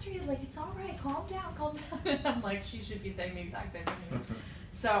so frustrated? Like, it's all right, calm down, calm down. And I'm like, she should be saying the exact same thing to me.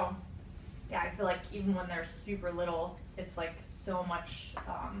 So, yeah, I feel like even when they're super little, it's like so much.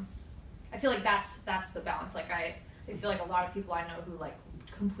 I feel like that's the balance. Like I feel like a lot of people I know who like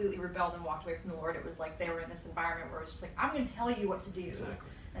completely rebelled and walked away from the Lord. It was like they were in this environment where it was just like, I'm going to tell you what to do,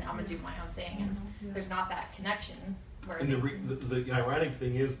 and I'm going to do my own thing. And there's not that connection. And the ironic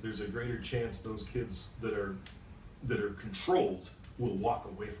thing is, there's a greater chance those kids that are controlled will walk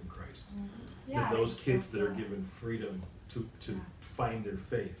away from Christ than those kids that are given freedom to find their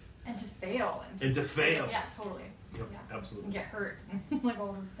faith and to fail and to fail. Yeah, totally. Yep, absolutely. And get hurt and like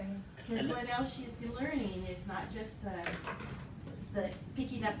all those things. Because what else she's learning is not just the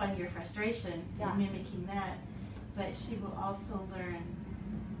picking up on your frustration and mimicking that, but she will also learn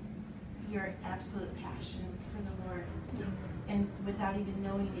your absolute passion for the Lord. Yeah. And without even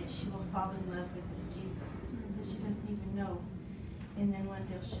knowing it, she will fall in love with this Jesus that she doesn't even know. And then one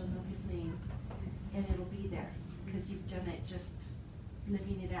day she'll know his name, and it'll be there because you've done it, just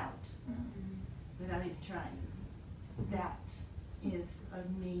living it out without even trying. That is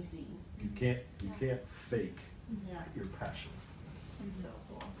amazing. You can't fake your passion. It's so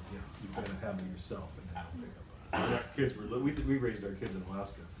cool. Yeah, you've got to have it yourself and then pick up on it. Our kids we raised our kids in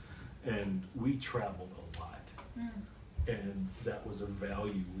Alaska, and we traveled a lot. And that was a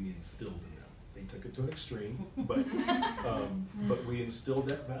value we instilled in them. They took it to an extreme, but we instilled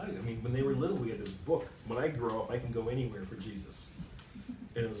that value. I mean, when they were little, we had this book. When I grow up, I can go anywhere for Jesus.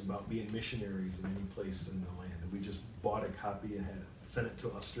 And it was about being missionaries in any place in the land. And we just bought a copy and sent it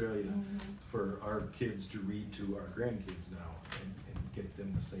to Australia for our kids to read to our grandkids now and get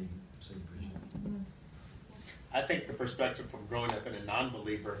them the same vision. I think the perspective from growing up in a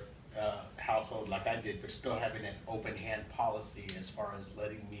non-believer household like I did, but still having an open hand policy as far as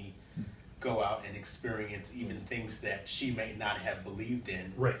letting me go out and experience even things that she may not have believed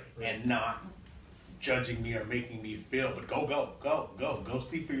in, and not judging me or making me feel, but go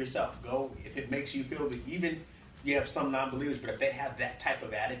see for yourself. Go if it makes you feel. But even you have some non-believers, but if they have that type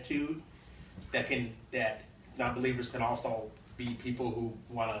of attitude, that non-believers can also be people who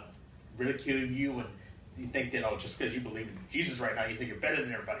want to ridicule you, and you think that, just because you believe in Jesus right now, you think you're better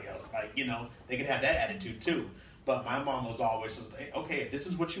than everybody else. Like, they can have that attitude too. But my mom was always, okay, if this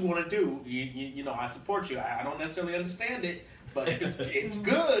is what you want to do, you know, I support you. I don't necessarily understand it, but if it's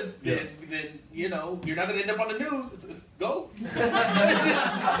good, then you're not going to end up on the news. It's go.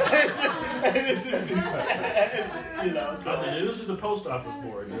 So the news or the post office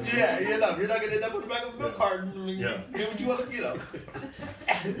board. Yeah, you're not going to end up on the back of a milk carton. Do what you want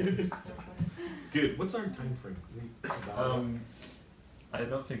to, Good. What's our time frame? I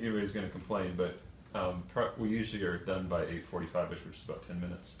don't think anybody's going to complain, but we usually are done by 8:45ish, which is about 10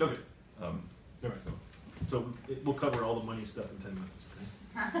 minutes. Okay. All right. So we'll cover all the money stuff in 10 minutes.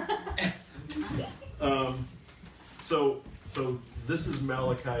 Okay? So this is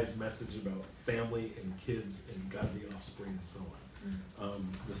Malachi's message about family and kids and godly offspring and so on.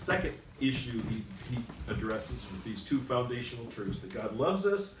 The second issue he addresses with these two foundational truths: that God loves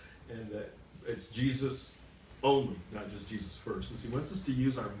us and that it's Jesus only, not just Jesus first. And he wants us to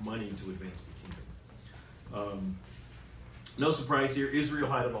use our money to advance the kingdom. No surprise here, Israel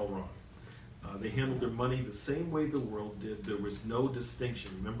had it all wrong. They handled their money the same way the world did. There was no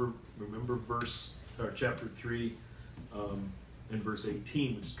distinction. Remember chapter 3 and verse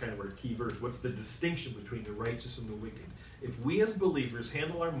 18, which is kind of our key verse. What's the distinction between the righteous and the wicked? If we as believers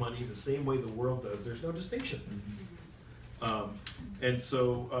handle our money the same way the world does, there's no distinction. And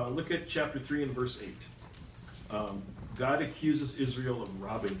so look at chapter 3 and verse 8. God accuses Israel of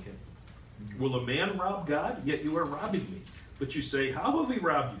robbing him. Will a man rob God? Yet you are robbing me. But you say, how have we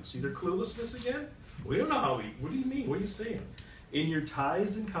robbed you? See their cluelessness again? We don't know how what do you mean? What are you saying? In your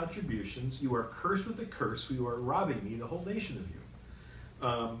tithes and contributions, you are cursed with a curse, for you are robbing me, the whole nation of you.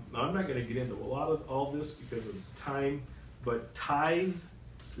 Now, I'm not going to get into a lot of all this because of time, but tithe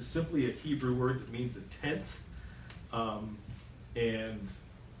is simply a Hebrew word that means a tenth. And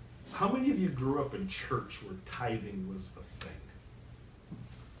how many of you grew up in church where tithing was a thing?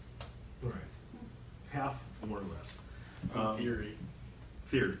 All right. Half, more or less. Theory,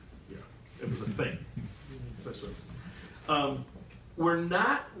 yeah. It was a thing. That's what it's. We're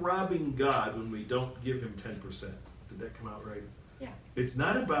not robbing God when we don't give him 10%. Did that come out right? Yeah. It's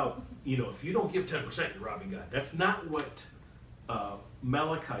not about, if you don't give 10%, you're robbing God. That's not what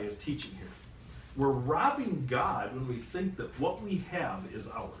Malachi is teaching here. We're robbing God when we think that what we have is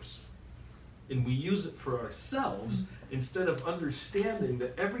ours. And we use it for ourselves instead of understanding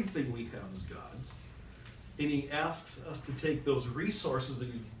that everything we have is God's. And he asks us to take those resources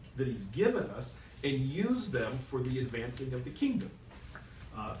that he's given us and use them for the advancing of the kingdom.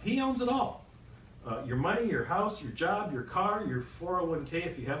 He owns it all. Your money, your house, your job, your car, your 401k,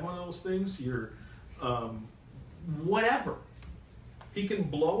 if you have one of those things, your whatever. He can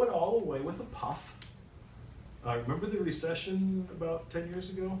blow it all away with a puff. Remember the recession about 10 years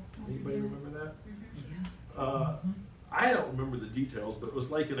ago? Anybody remember that? I don't remember the details, but it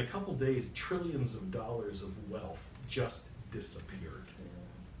was like in a couple days, trillions of dollars of wealth just disappeared,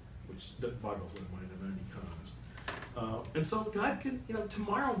 which boggles my mind. I'm not an economist. And so God can,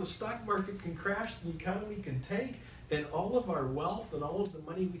 tomorrow the stock market can crash, the economy can tank, and all of our wealth and all of the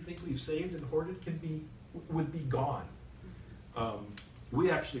money we think we've saved and hoarded would be gone. We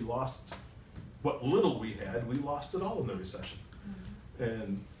actually lost what little we had. We lost it all in the recession.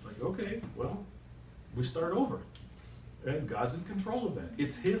 And like, okay, well, we start over. And God's in control of that.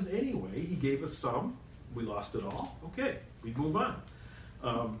 It's his anyway. He gave us some. We lost it all. Okay, we move on.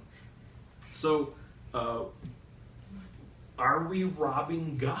 Are we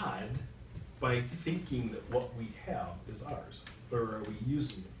robbing God by thinking that what we have is ours? Or are we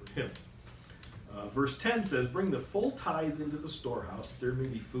using it for him? Verse 10 says, bring the full tithe into the storehouse, there may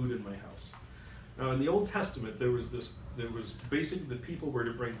be food in my house. Now in the Old Testament, there was basically the people were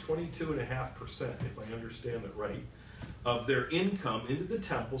to bring 22.5%, if I understand it right, of their income into the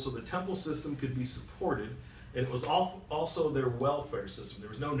temple so the temple system could be supported. And it was also their welfare system. There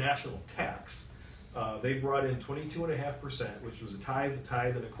was no national tax. They brought in 22.5%, which was a tithe,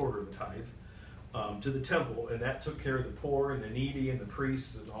 and a quarter of a tithe, to the temple, and that took care of the poor and the needy and the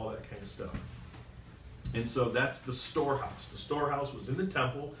priests and all that kind of stuff. And so that's the storehouse. The storehouse was in the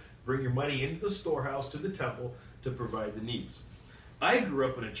temple. Bring your money into the storehouse to the temple to provide the needs. I grew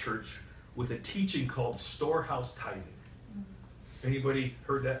up in a church with a teaching called storehouse tithing. Anybody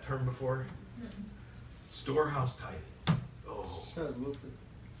heard that term before? Storehouse tithing. Oh.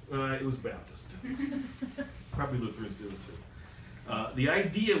 It was Baptist. Probably Lutherans do it too. The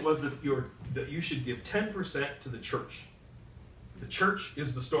idea was that you should give 10% to the church. The church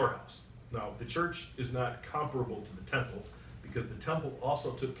is the storehouse. Now, the church is not comparable to the temple because the temple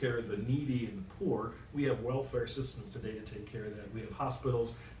also took care of the needy and the poor. We have welfare systems today to take care of that. We have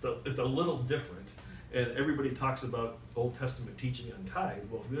hospitals. It's a little different. And everybody talks about Old Testament teaching on tithe.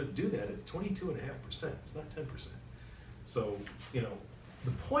 Well, if we don't do that, it's 22.5%. It's not 10%. So,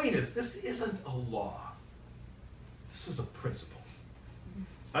 the point is, this isn't a law. This is a principle.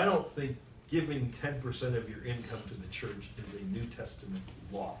 I don't think giving 10% of your income to the church is a New Testament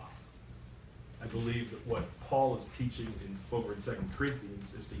law. I believe that what Paul is teaching over in 2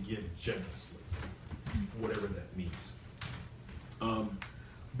 Corinthians is to give generously, whatever that means.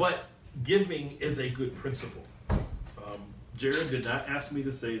 But giving is a good principle. Jared did not ask me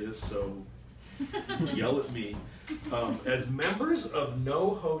to say this, so yell at me. As members of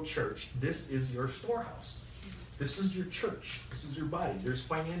NoHo Church, this is your storehouse. This is your church. This is your body. There's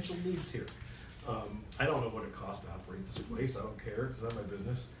financial needs here. I don't know what it costs to operate this place. I don't care. It's not my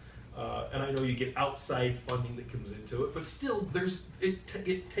business. And I know you get outside funding that comes into it, but still,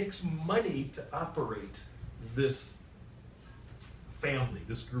 it takes money to operate this family,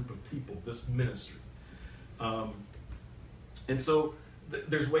 this group of people, this ministry. And so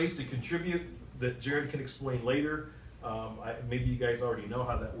there's ways to contribute that Jared can explain later. Maybe you guys already know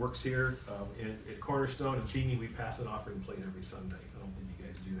how that works here. At Cornerstone and Simi, we pass an offering plate every Sunday. I don't think you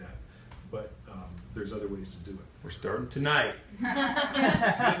guys do that. But there's other ways to do it. We're starting tonight.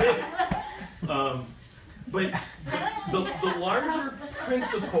 But the larger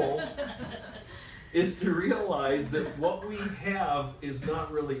principle is to realize that what we have is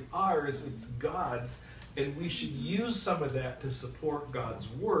not really ours, it's God's, and we should use some of that to support God's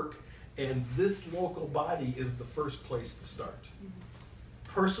work, and this local body is the first place to start.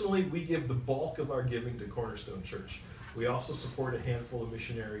 Personally, we give the bulk of our giving to Cornerstone Church. We also support a handful of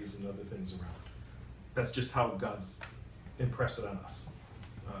missionaries and other things around. That's just how God's impressed it on us.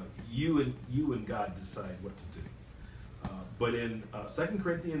 You and God decide what to do. But in 2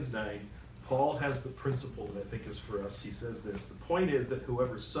 Corinthians 9, Paul has the principle that I think is for us. He says this: the point is that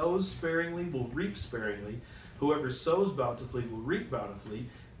whoever sows sparingly will reap sparingly. Whoever sows bountifully will reap bountifully.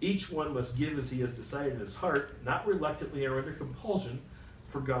 Each one must give as he has decided in his heart, not reluctantly or under compulsion,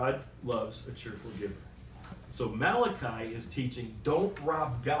 for God loves a cheerful giver. So Malachi is teaching, don't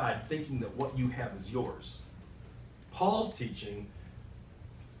rob God thinking that what you have is yours. Paul's teaching,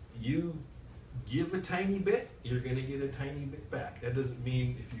 you give a tiny bit, you're going to get a tiny bit back. That doesn't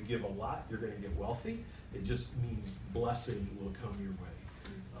mean if you give a lot, you're going to get wealthy. It just means blessing will come your way.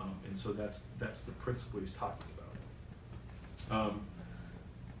 And so that's the principle he's talking about.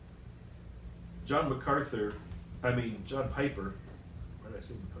 John Piper, why did I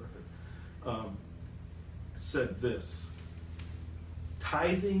say MacArthur? Said this: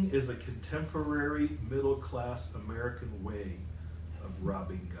 tithing is a contemporary middle-class American way of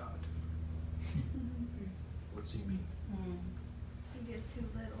robbing God. What's he mean? You get too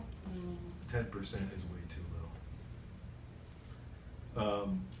little. 10% is way too little.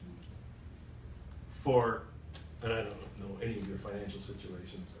 And I don't know any of your financial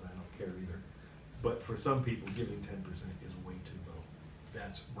situations, and I don't care either, but for some people, giving 10% is way too low.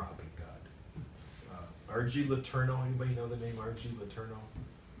 That's robbing God. R.G. Letourneau, anybody know the name R.G. Letourneau?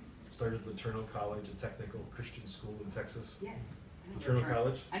 Started Letourneau College, a technical Christian school in Texas. Yes. Letourneau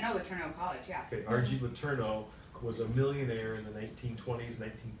College? I know Letourneau College, yeah. Okay, R.G. Letourneau was a millionaire in the 1920s,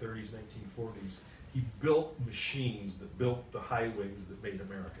 1930s, 1940s. He built machines that built the highways that made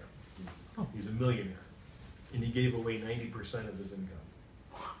America. He's a millionaire. And he gave away 90% of his income.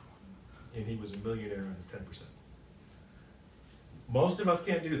 And he was a millionaire on his 10%. Most of us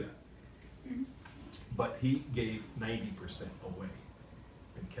can't do that. But he gave 90% away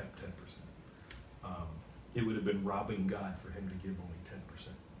and kept 10%. It would have been robbing God for him to give only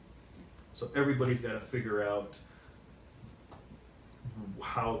 10%. So everybody's got to figure out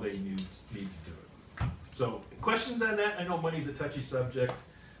how they need to do it. So questions on that? I know money's a touchy subject,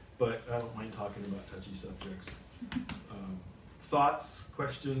 but I don't mind talking about touchy subjects. Thoughts,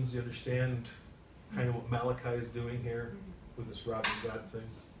 questions, you understand kind of what Malachi is doing here with this robbing God thing?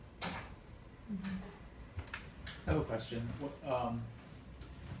 I have a question.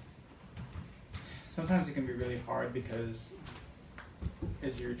 Sometimes it can be really hard because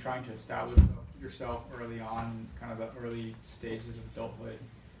as you're trying to establish yourself early on, kind of the early stages of adulthood,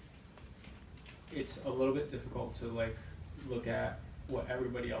 it's a little bit difficult to like look at what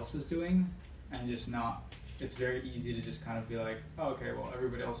everybody else is doing and just not, it's very easy to just kind of be like, oh, okay, well,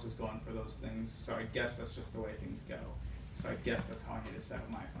 everybody else is going for those things, so I guess that's just the way things go. So I guess that's how I need to set up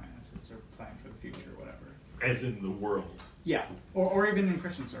my finances or plan for the future or whatever. As in the world. Yeah, or even in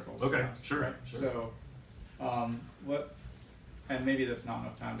Christian circles. Okay, sometimes, sure, right? sure. So, and maybe that's not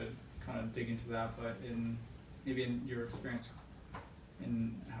enough time to kind of dig into that, but maybe in your experience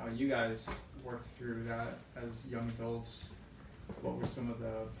in how you guys worked through that as young adults, what were some of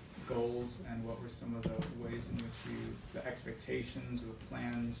the goals and what were some of the ways in which the expectations or the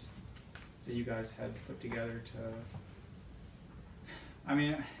plans that you guys had put together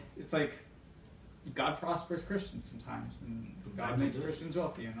it's like, God prospers Christians sometimes, and God makes Christians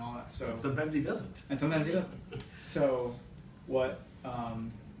wealthy and all that. So and sometimes he doesn't. And sometimes he doesn't. So, what,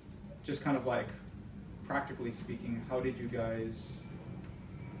 just kind of like, practically speaking, how did you guys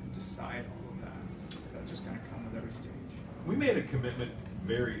decide all of that? Did that just kind of come with every stage? We made a commitment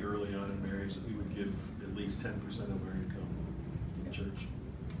very early on in marriage that we would give at least 10% of our income to the church.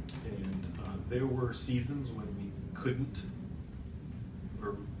 And there were seasons when we couldn't,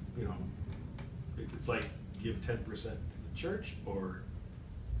 or, it's like give 10% to the church or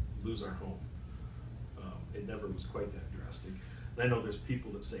lose our home. It never was quite that drastic. And I know there's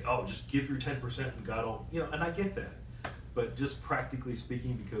people that say, oh, just give your 10% and God will, and I get that. But just practically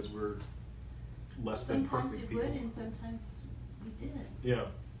speaking, because we're less than perfect people. Sometimes you would and sometimes we didn't. Yeah.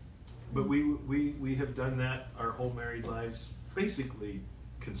 But we have done that our whole married lives basically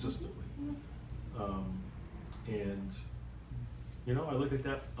consistently. And I look at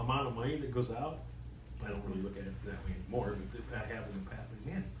that amount of money that goes out. I don't really look at it that way anymore, but I have in the past. Like,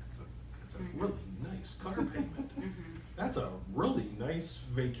 man, that's a really nice car payment. That's a really nice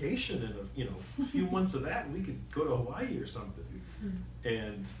vacation, and a few months of that we could go to Hawaii or something.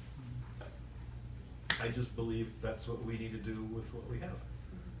 And I just believe that's what we need to do with what we have.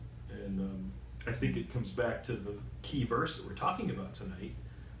 And I think it comes back to the key verse that we're talking about tonight.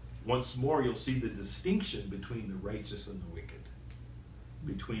 Once more, you'll see the distinction between the righteous and the wicked,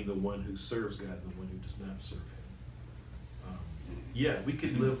 between the one who serves God and the one who does not serve him. We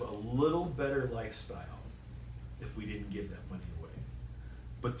could live a little better lifestyle if we didn't give that money away.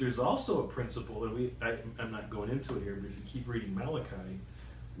 But there's also a principle, and I'm not going into it here, but if you keep reading Malachi,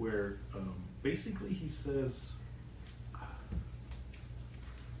 where basically he says,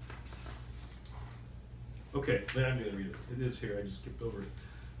 okay, then I'm going to read it. It is here, I just skipped over it.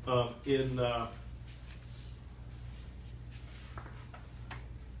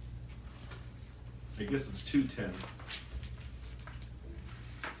 I guess it's 2:10.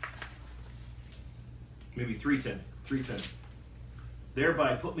 Maybe 3:10.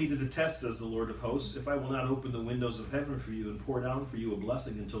 Thereby put me to the test, says the Lord of hosts, if I will not open the windows of heaven for you and pour down for you a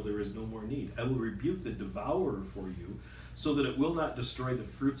blessing until there is no more need. I will rebuke the devourer for you, so that it will not destroy the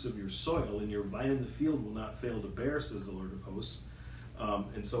fruits of your soil, and your vine in the field will not fail to bear, says the Lord of hosts.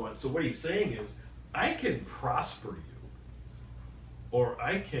 And so on. So what he's saying is, I can prosper you, or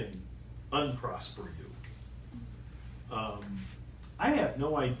I can unprosper you. I have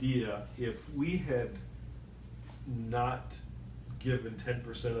no idea if we had not given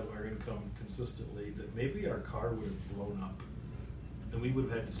 10% of our income consistently, that maybe our car would have blown up and we would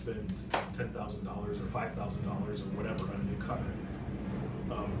have had to spend $10,000 or $5,000 or whatever on a new car.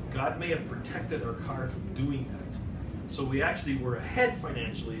 God may have protected our car from doing that. So we actually were ahead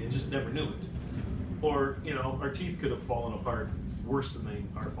financially and just never knew it. Or, you know, our teeth could have fallen apart worse than they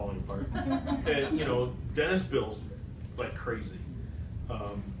are falling apart. And, you know, dentist bills like crazy.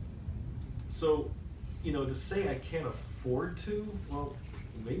 So, you know, to say I can't afford to, well,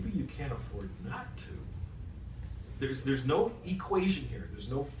 maybe you can't afford not to. There's no equation here. There's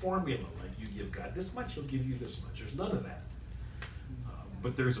no formula like you give God this much, he'll give you this much. There's none of that.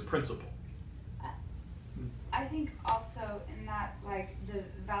 But there's a principle. I think also in that, like, the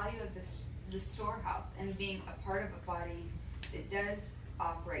value of the storehouse and being a part of a body that does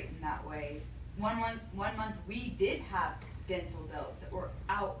operate in that way. One month we did have dental bills that were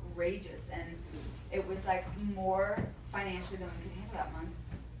outrageous, and it was like more financially than we could handle that month.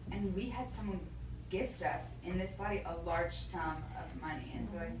 And we had someone gift us in this body a large sum of money. And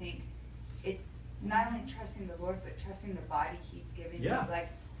so I think it's not only trusting the Lord, but trusting the body he's given you. Like,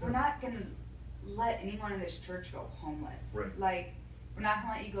 we're not going to let anyone in this church go homeless. Right. Like, we're not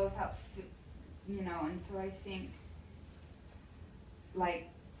going to let you go without food, you know. And so I think, like,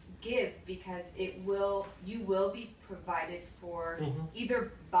 give, because you will be provided for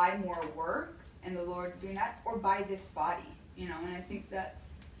either by more work and the Lord doing that, or by this body, you know. And I think that's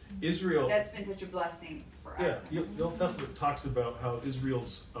been such a blessing for us. Yeah, the Old Testament talks about how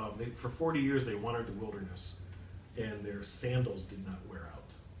Israel's, for 40 years they wandered the wilderness, and their sandals did not wear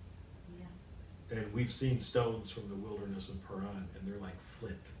out. Yeah. And we've seen stones from the wilderness of Paran, and they're like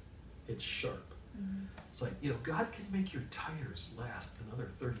flint. It's sharp. Mm-hmm. It's like, you know, God can make your tires last another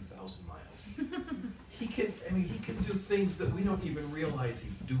 30,000 miles. He can do things that we don't even realize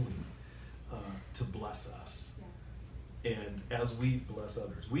he's doing to bless us. Yeah. And as we bless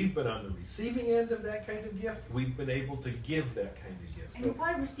others, we've been on the receiving end of that kind of gift. We've been able to give that kind of gift. And you're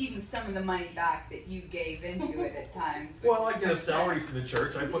probably receiving some of the money back that you gave into it at times. Well, I get a salary from the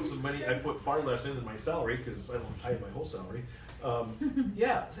church. I put some money. I put far less in than my salary because I don't pay my whole salary.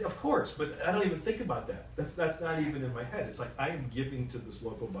 Yeah, see, of course, but I don't even think about that. That's not even in my head. It's like I am giving to this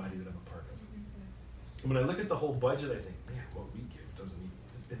local body that I'm a part of. And when I look at the whole budget, I think, man, what we give doesn't even.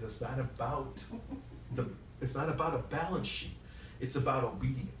 And it's not about It's not about a balance sheet. It's about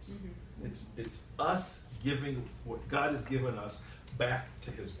obedience. Mm-hmm. It's us giving what God has given us back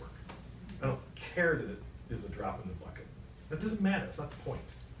to his work. I don't care that it is a drop in the bucket. That doesn't matter. It's not the point.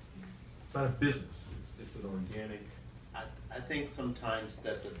 It's not a business. It's an organic. I think sometimes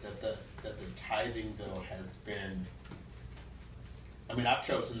that the tithing though has been. I mean, I've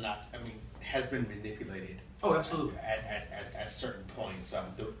chosen not. I mean, has been manipulated. Oh, absolutely. At certain points,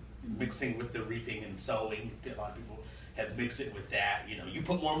 the mixing with the reaping and sowing. A lot of people have mixed it with that. You know, you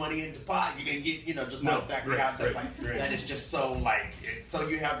put more money into pot, you can get, you know, just not exactly how it's like. That is just so like. So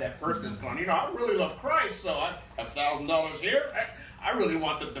you have that person that's going, you know, I really love Christ, so I have $1,000 here. I really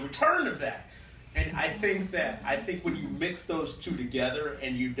want the return of that. And I think when you mix those two together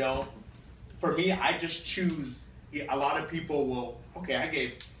and you don't, for me, I just choose. A lot of people will. Okay, I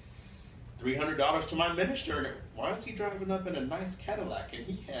gave $300 to my minister, and why is he driving up in a nice Cadillac? And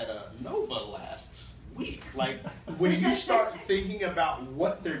he had a Nova last week. Like, when you start thinking about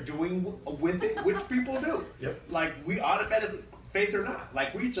what they're doing with it, which people do. Yep. Like, we automatically, faith or not,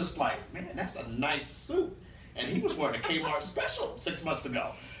 like, we just like, man, that's a nice suit. And he was wearing a Kmart special 6 months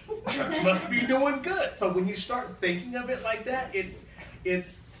ago. Church must be doing good. So when you start thinking of it like that, it's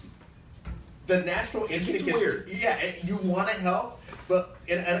the natural instinct is weird. Yeah, you want to help. But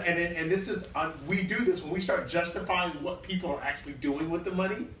and this is we do this when we start justifying what people are actually doing with the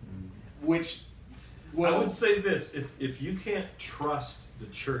money, which I would say this: if you can't trust the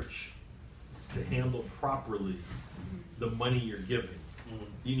church to handle properly the money you're giving,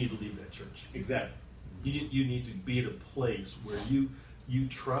 you need to leave that church. Exactly. You need to be at a place where you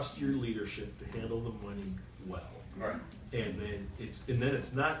trust your leadership to handle the money well. Right. And then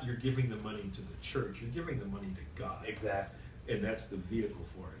it's not you're giving the money to the church; you're giving the money to God. Exactly. And that's the vehicle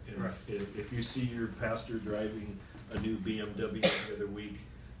for it. And right. if you see your pastor driving a new BMW the other week,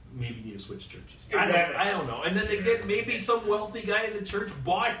 maybe need to switch churches. Exactly. I don't know. And then again, maybe some wealthy guy in the church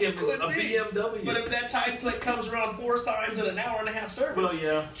bought him Could a be. BMW. But if that tide plate comes around 4 times in an hour and a half service. Well,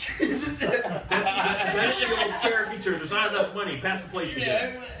 yeah. That's the old caricature. There's not enough money. Pass the plates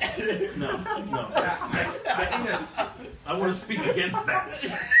again. No. I think that's. I want to speak against that.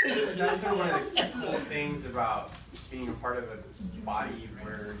 That's one of the cool things about being a part of a body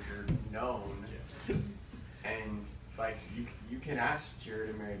where you're known. And like you can ask Jared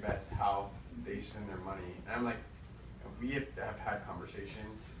and Mary Beth how they spend their money. And I'm like, we have had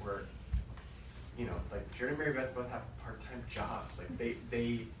conversations where, you know, like Jared and Mary Beth both have part-time jobs. Like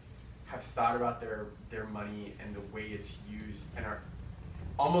they have thought about their money and the way it's used, and are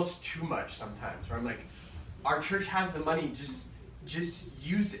almost too much sometimes. Where I'm like, our church has the money, just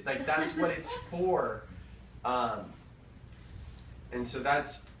use it. Like that's what it's for. And so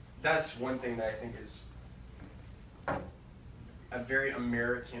that's one thing that I think is a very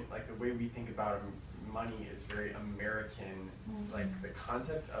American, like the way we think about money is very American. Like the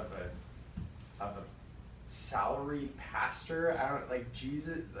concept of a salaried pastor, I don't like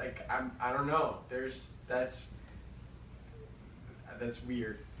Jesus. Like I don't know. That's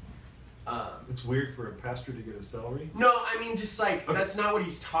weird. It's weird for a pastor to get a salary. No, I mean just like Okay. that's not what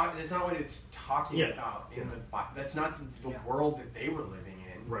he's talking. That's not what it's talking Yeah. about in the. That's not the world that they were living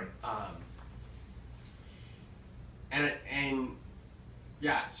in. Right. And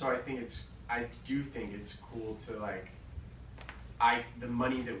yeah, so I do think it's cool to like, the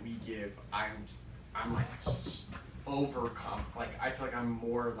money that we give, I'm like overcome. Like I feel like I'm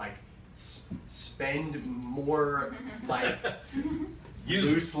more like spend more like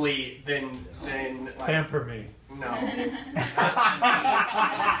loosely than like. Pamper me. No, not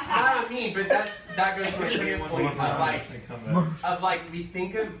me, but that goes to my second point of like we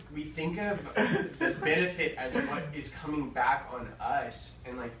think of the benefit as what is coming back on us,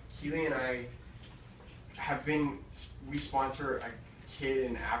 and like Keely and I we sponsor a kid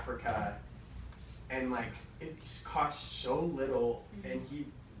in Africa, and like it's costs so little, and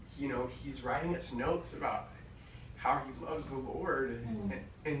he's writing us notes about how he loves the Lord,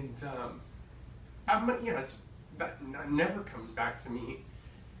 and that never comes back to me,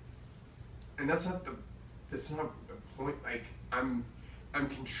 and that's not the point. Like I'm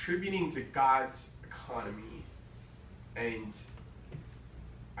contributing to God's economy, and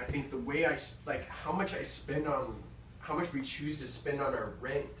I think the way how much we choose to spend on our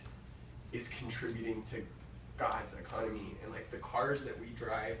rent is contributing to God's economy, and like the cars that we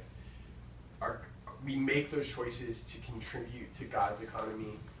drive we make those choices to contribute to God's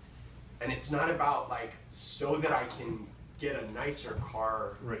economy. And it's not about like so that I can get a nicer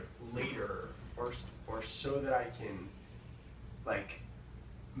car later, or so that I can like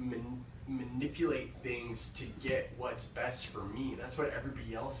manipulate things to get what's best for me. That's what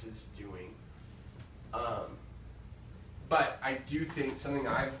everybody else is doing. But I do think something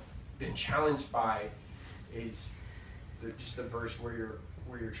I've been challenged by is just the verse where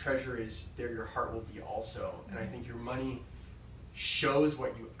your treasure is, there your heart will be also. And I think your money shows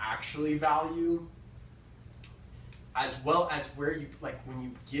what you actually value, as well as where you like when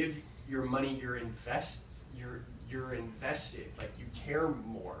you give your money, you're invested. Like you care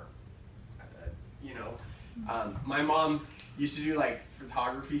more. My mom used to do like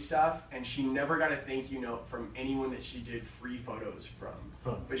photography stuff, and she never got a thank you note from anyone that she did free photos from.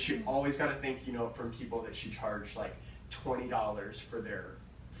 But she always got a thank you note from people that she charged like $20 for their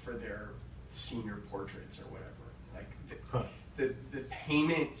senior portraits or whatever. Like the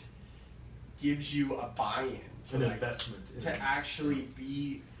payment gives you a buy-in to an like, investment to actually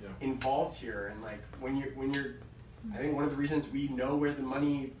be involved here. And like when you're I think one of the reasons we know where the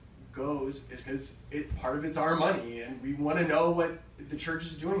money goes is because part of it's our money, and we want to know what the church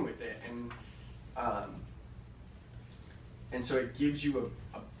is doing with it, and so it gives you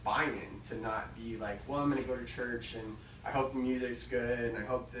a buy-in to not be like, well, I'm going to go to church and I hope the music's good and I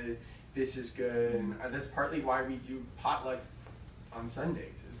hope that this is good, and that's partly why we do potluck on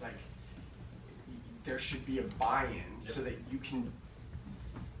Sundays. It's like there should be a buy-in so that you can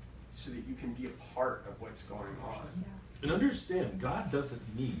be a part of what's going on. And understand, God doesn't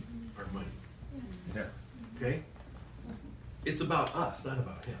need our money. Yeah. Okay? It's about us, not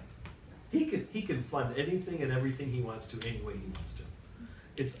about him. He can fund anything and everything he wants to any way he wants to.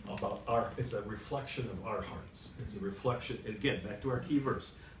 It's a reflection of our hearts. It's a reflection, again, back to our key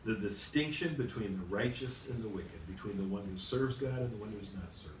verse, the distinction between the righteous and the wicked, between the one who serves God and the one who's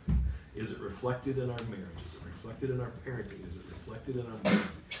not serving. Is it reflected in our marriage? Is it reflected in our parenting? Is it reflected in our money?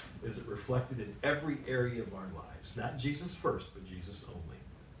 Is it reflected in every area of our lives? Not Jesus first, but Jesus only.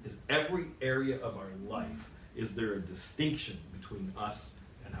 Is every area of our life, is there a distinction between us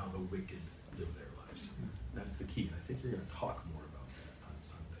and and how the wicked live their lives. That's the key. And I think you're going to talk more about that on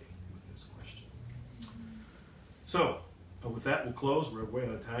Sunday with this question. So, with that, we'll close. We're way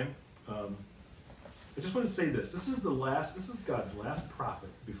out of time. I just want to say this. This is God's last prophet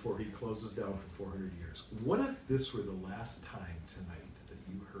before he closes down for 400 years. What if this were the last time tonight that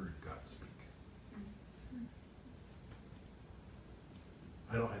you heard God speak?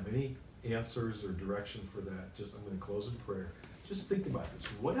 I don't have any answers or direction for that. Just I'm going to close in prayer. Just think about this.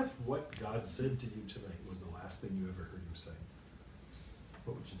 What if what God said to you tonight was the last thing you ever heard him say?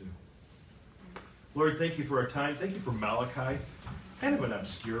 What would you do? Lord, thank you for our time. Thank you for Malachi. Kind of an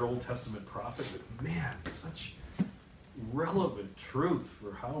obscure Old Testament prophet, but man, such relevant truth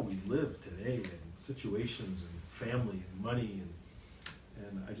for how we live today and situations and family and money.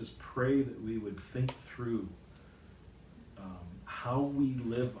 And I just pray that we would think through how we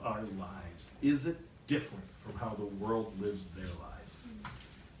live our lives. Is it different from how the world lives their lives?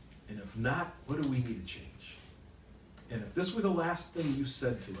 And if not, what do we need to change? And if this were the last thing you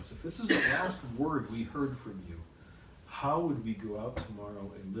said to us, if this is the last word we heard from you, how would we go out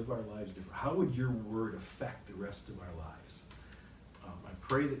tomorrow and live our lives different? How would your word affect the rest of our lives? I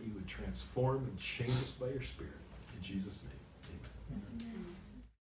pray that you would transform and change us by your Spirit. In Jesus' name, amen. Amen.